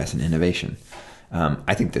of progress and innovation?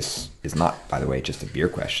 I think this is not, by the way, just a beer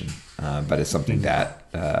question, but it's something that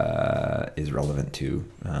is relevant to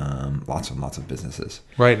lots and lots of businesses.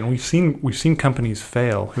 Right, and we've seen companies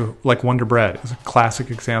fail. Like Wonder Bread is a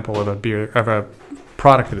classic example of a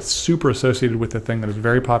product that is super associated with the thing that is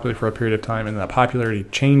very popular for a period of time, and that popularity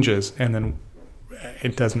changes, and then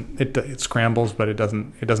it scrambles, but it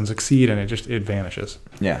doesn't succeed, and it vanishes.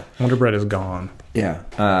 Yeah, Wonder Bread is gone.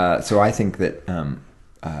 Yeah, so I think that.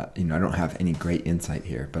 I don't have any great insight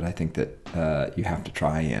here, but I think that you have to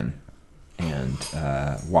try and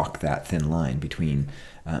walk that thin line between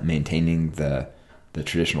maintaining the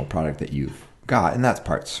traditional product that you've got, and that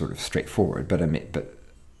part's sort of straightforward. But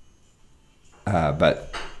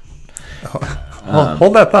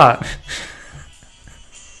hold that thought.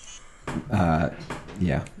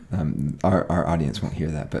 Yeah, our audience won't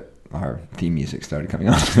hear that, but our theme music started coming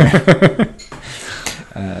on.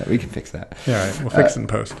 We can fix that. Yeah, right. We'll fix it in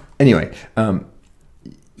post. Anyway,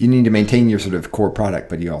 you need to maintain your sort of core product,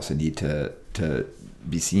 but you also need to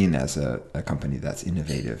be seen as a company that's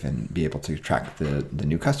innovative and be able to attract the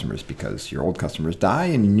new customers, because your old customers die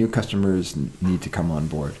and new customers need to come on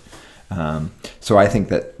board. So I think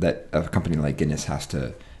that a company like Guinness has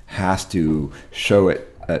to show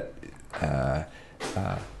it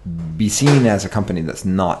be seen as a company that's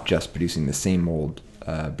not just producing the same old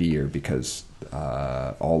beer, because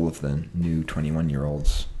all of the new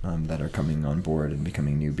 21-year-olds that are coming on board and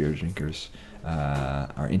becoming new beer drinkers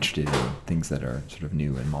are interested in things that are sort of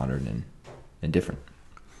new and modern and different.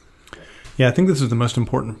 Yeah, I think this is the most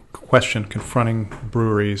important question confronting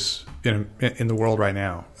breweries in the world right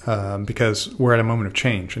now, because we're at a moment of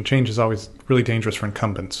change, and change is always really dangerous for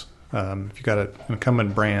incumbents. If you've got an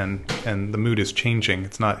incumbent brand and the mood is changing,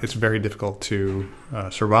 it's very difficult to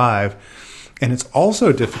survive. And it's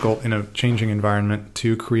also difficult in a changing environment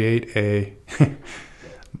to create a...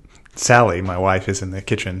 Sally, my wife, is in the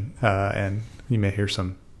kitchen, and you may hear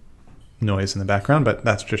some noise in the background, but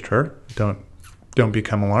that's just her. Don't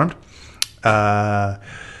become alarmed.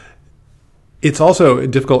 It's also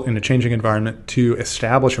difficult in a changing environment to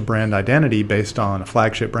establish a brand identity based on a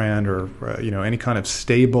flagship brand or any kind of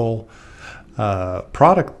stable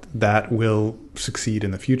product that will succeed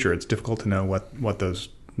in the future. It's difficult to know what those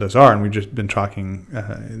are, and we've just been talking.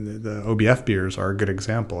 The OBF beers are a good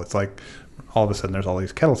example. It's like all of a sudden there's all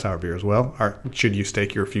these kettle sour beers. Well, should you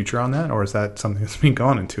stake your future on that, or is that something that's been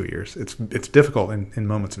gone in 2 years? It's difficult in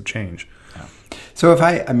moments of change. Yeah. So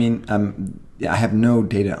I have no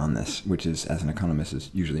data on this, which is, as an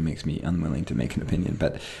economist, usually makes me unwilling to make an opinion.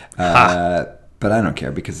 But I don't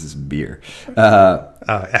care, because it's beer.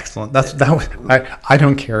 Excellent. I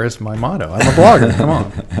don't care is my motto. I'm a blogger. Come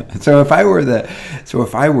on. So if I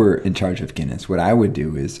were in charge of Guinness, what I would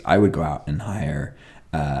do is I would go out and hire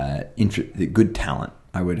good talent.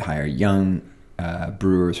 I would hire young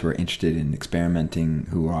brewers who are interested in experimenting,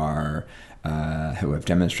 who have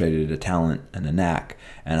demonstrated a talent and a knack,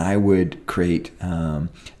 and I would create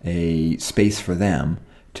a space for them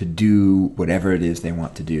to do whatever it is they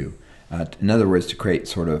want to do. In other words, to create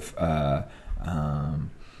sort of I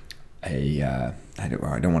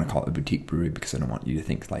don't want to call it a boutique brewery, because I don't want you to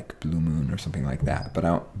think like Blue Moon or something like that. But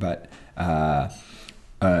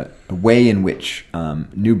a way in which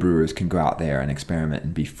new brewers can go out there and experiment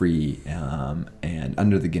and be free, and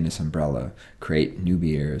under the Guinness umbrella, create new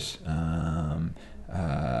beers,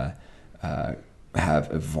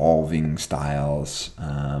 have evolving styles,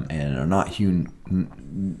 and are not hewn.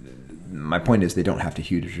 My point is, they don't have to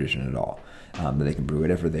hew to tradition at all. That they can brew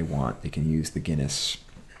whatever they want. They can use the Guinness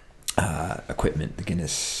equipment, the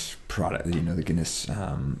Guinness product, the Guinness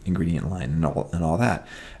ingredient line, and all that.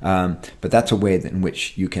 But that's a way in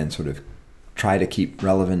which you can sort of try to keep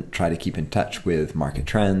relevant, try to keep in touch with market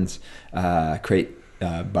trends, create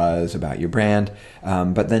buzz about your brand,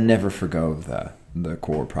 but then never forgo the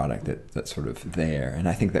core product that's sort of there. And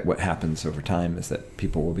I think that what happens over time is that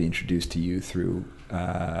people will be introduced to you through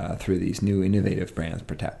these new innovative brands,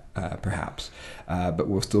 perhaps, but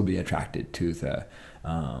will still be attracted to the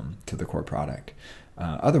core product.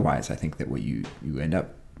 Otherwise, I think that what you end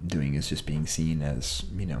up doing is just being seen as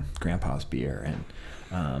grandpa's beer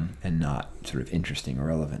and not sort of interesting or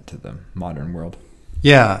relevant to the modern world.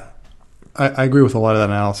 Yeah. I agree with a lot of that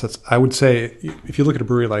analysis. I would say if you look at a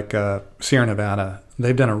brewery like Sierra Nevada,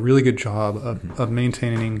 they've done a really good job of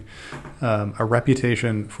maintaining a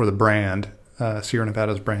reputation for the brand. Sierra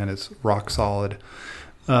Nevada's brand is rock solid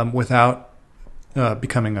without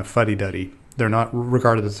becoming a fuddy-duddy. They're not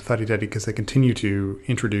regarded as a fuddy-duddy because they continue to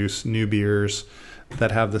introduce new beers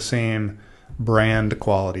that have the same brand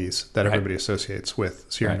qualities that everybody associates with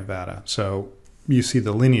Sierra Nevada. So you see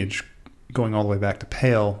the lineage going all the way back to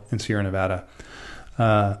pale in Sierra Nevada.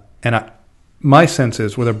 My sense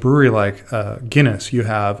is with a brewery like Guinness, you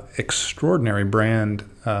have extraordinary brand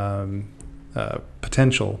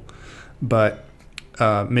potential, but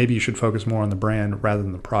maybe you should focus more on the brand rather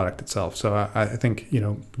than the product itself. So I think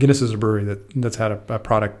Guinness is a brewery that's had a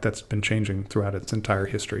product that's been changing throughout its entire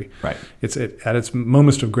history. Right. It's at its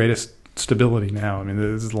moments of greatest stability now. I mean,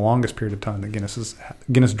 this is the longest period of time that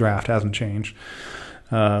Guinness draft hasn't changed.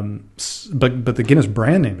 But the Guinness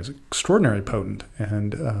brand name is extraordinarily potent,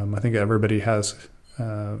 and I think everybody has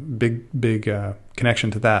big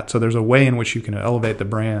connection to that. So there's a way in which you can elevate the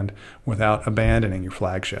brand without abandoning your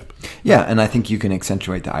flagship. Yeah, and I think you can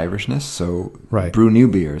accentuate the Irishness. So brew new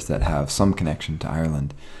beers that have some connection to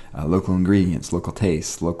Ireland, local ingredients, local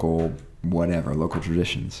tastes, local whatever, local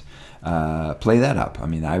traditions. Play that up. I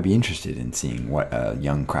mean, I'd be interested in seeing what a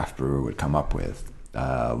young craft brewer would come up with.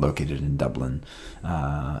 Located in Dublin,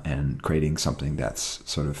 and creating something that's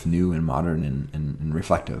sort of new and modern and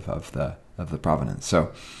reflective of the provenance.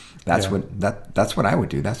 So that's what I would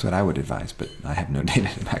do. That's what I would advise. But I have no data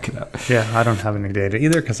to back it up. Yeah, I don't have any data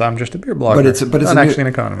either because I'm just a beer blogger. But it's not actually an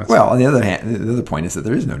economist. Well, on the other hand, the other point is that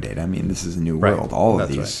there is no data. I mean, this is a new world. All of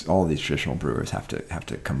these traditional brewers have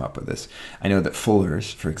to come up with this. I know that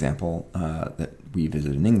Fuller's, for example, that we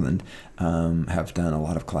visited in England, have done a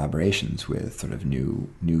lot of collaborations with sort of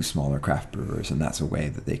new smaller craft brewers, and that's a way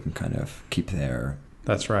that they can kind of keep their.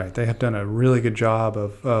 That's right. They have done a really good job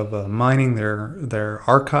of mining their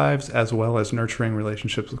archives as well as nurturing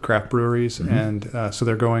relationships with craft breweries, and so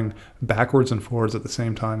they're going backwards and forwards at the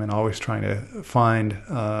same time, and always trying to find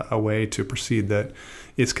a way to proceed that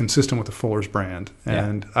is consistent with the Fuller's brand.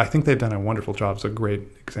 And I think they've done a wonderful job. It's a great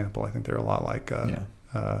example. I think they're a lot like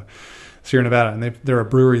Sierra Nevada, and they're a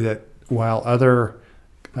brewery that, while other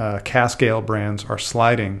cask ale brands are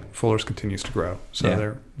sliding, Fuller's continues to grow.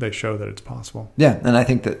 So they show that it's possible. Yeah, and I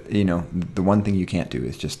think that the one thing you can't do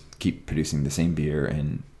is just keep producing the same beer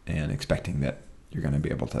and expecting that you're going to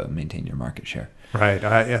be able to maintain your market share. Right.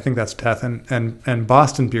 I think that's tough. And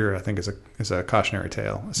Boston beer, I think, is a cautionary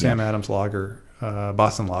tale. Sam Adams Lager.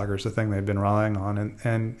 Boston Lager is the thing they've been relying on,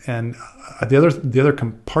 and the other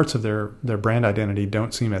parts of their brand identity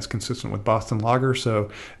don't seem as consistent with Boston Lager, so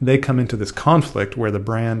they come into this conflict where the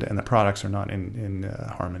brand and the products are not in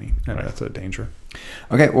harmony, and that's a danger.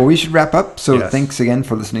 Okay, well, we should wrap up. So thanks again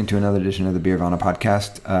for listening to another edition of the Beervana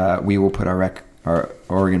podcast. We will put our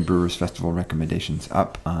Oregon Brewers Festival recommendations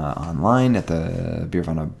up online at the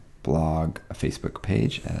Beervana blog, a Facebook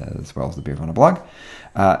page, as well as the Beervana blog.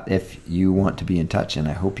 If you want to be in touch, and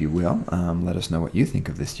I hope you will, let us know what you think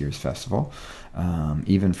of this year's festival.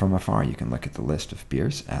 Even from afar, you can look at the list of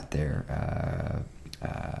beers at their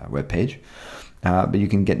webpage. But you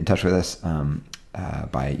can get in touch with us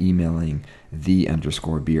by emailing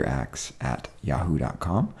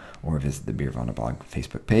the_beeraxe@yahoo.com or visit the Beervana blog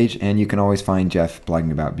Facebook page. And you can always find Jeff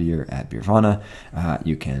blogging about beer at Beervana.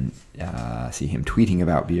 You can see him tweeting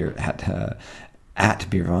about beer at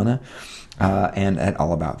Beervana and at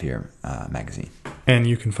All About Beer magazine. And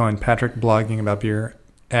you can find Patrick blogging about beer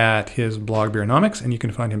at his blog Beeronomics, and you can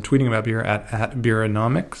find him tweeting about beer at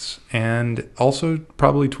Beeronomics, and also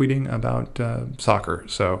probably tweeting about soccer.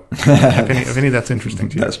 So if any that's interesting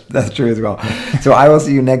to you. That's true as well. So I will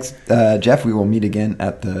see you next, Jeff. We will meet again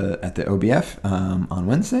at the OBF on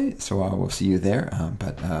Wednesday. So I will see you there.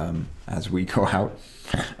 But as we go out,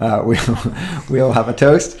 we'll have a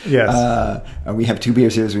toast. Yes. We have two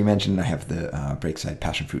beers here, as we mentioned. I have the Breakside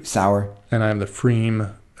Passion Fruit Sour, and I have the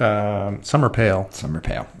Freem Summer Pale.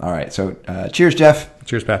 All right. So cheers, Jeff.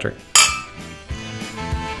 Cheers, Patrick.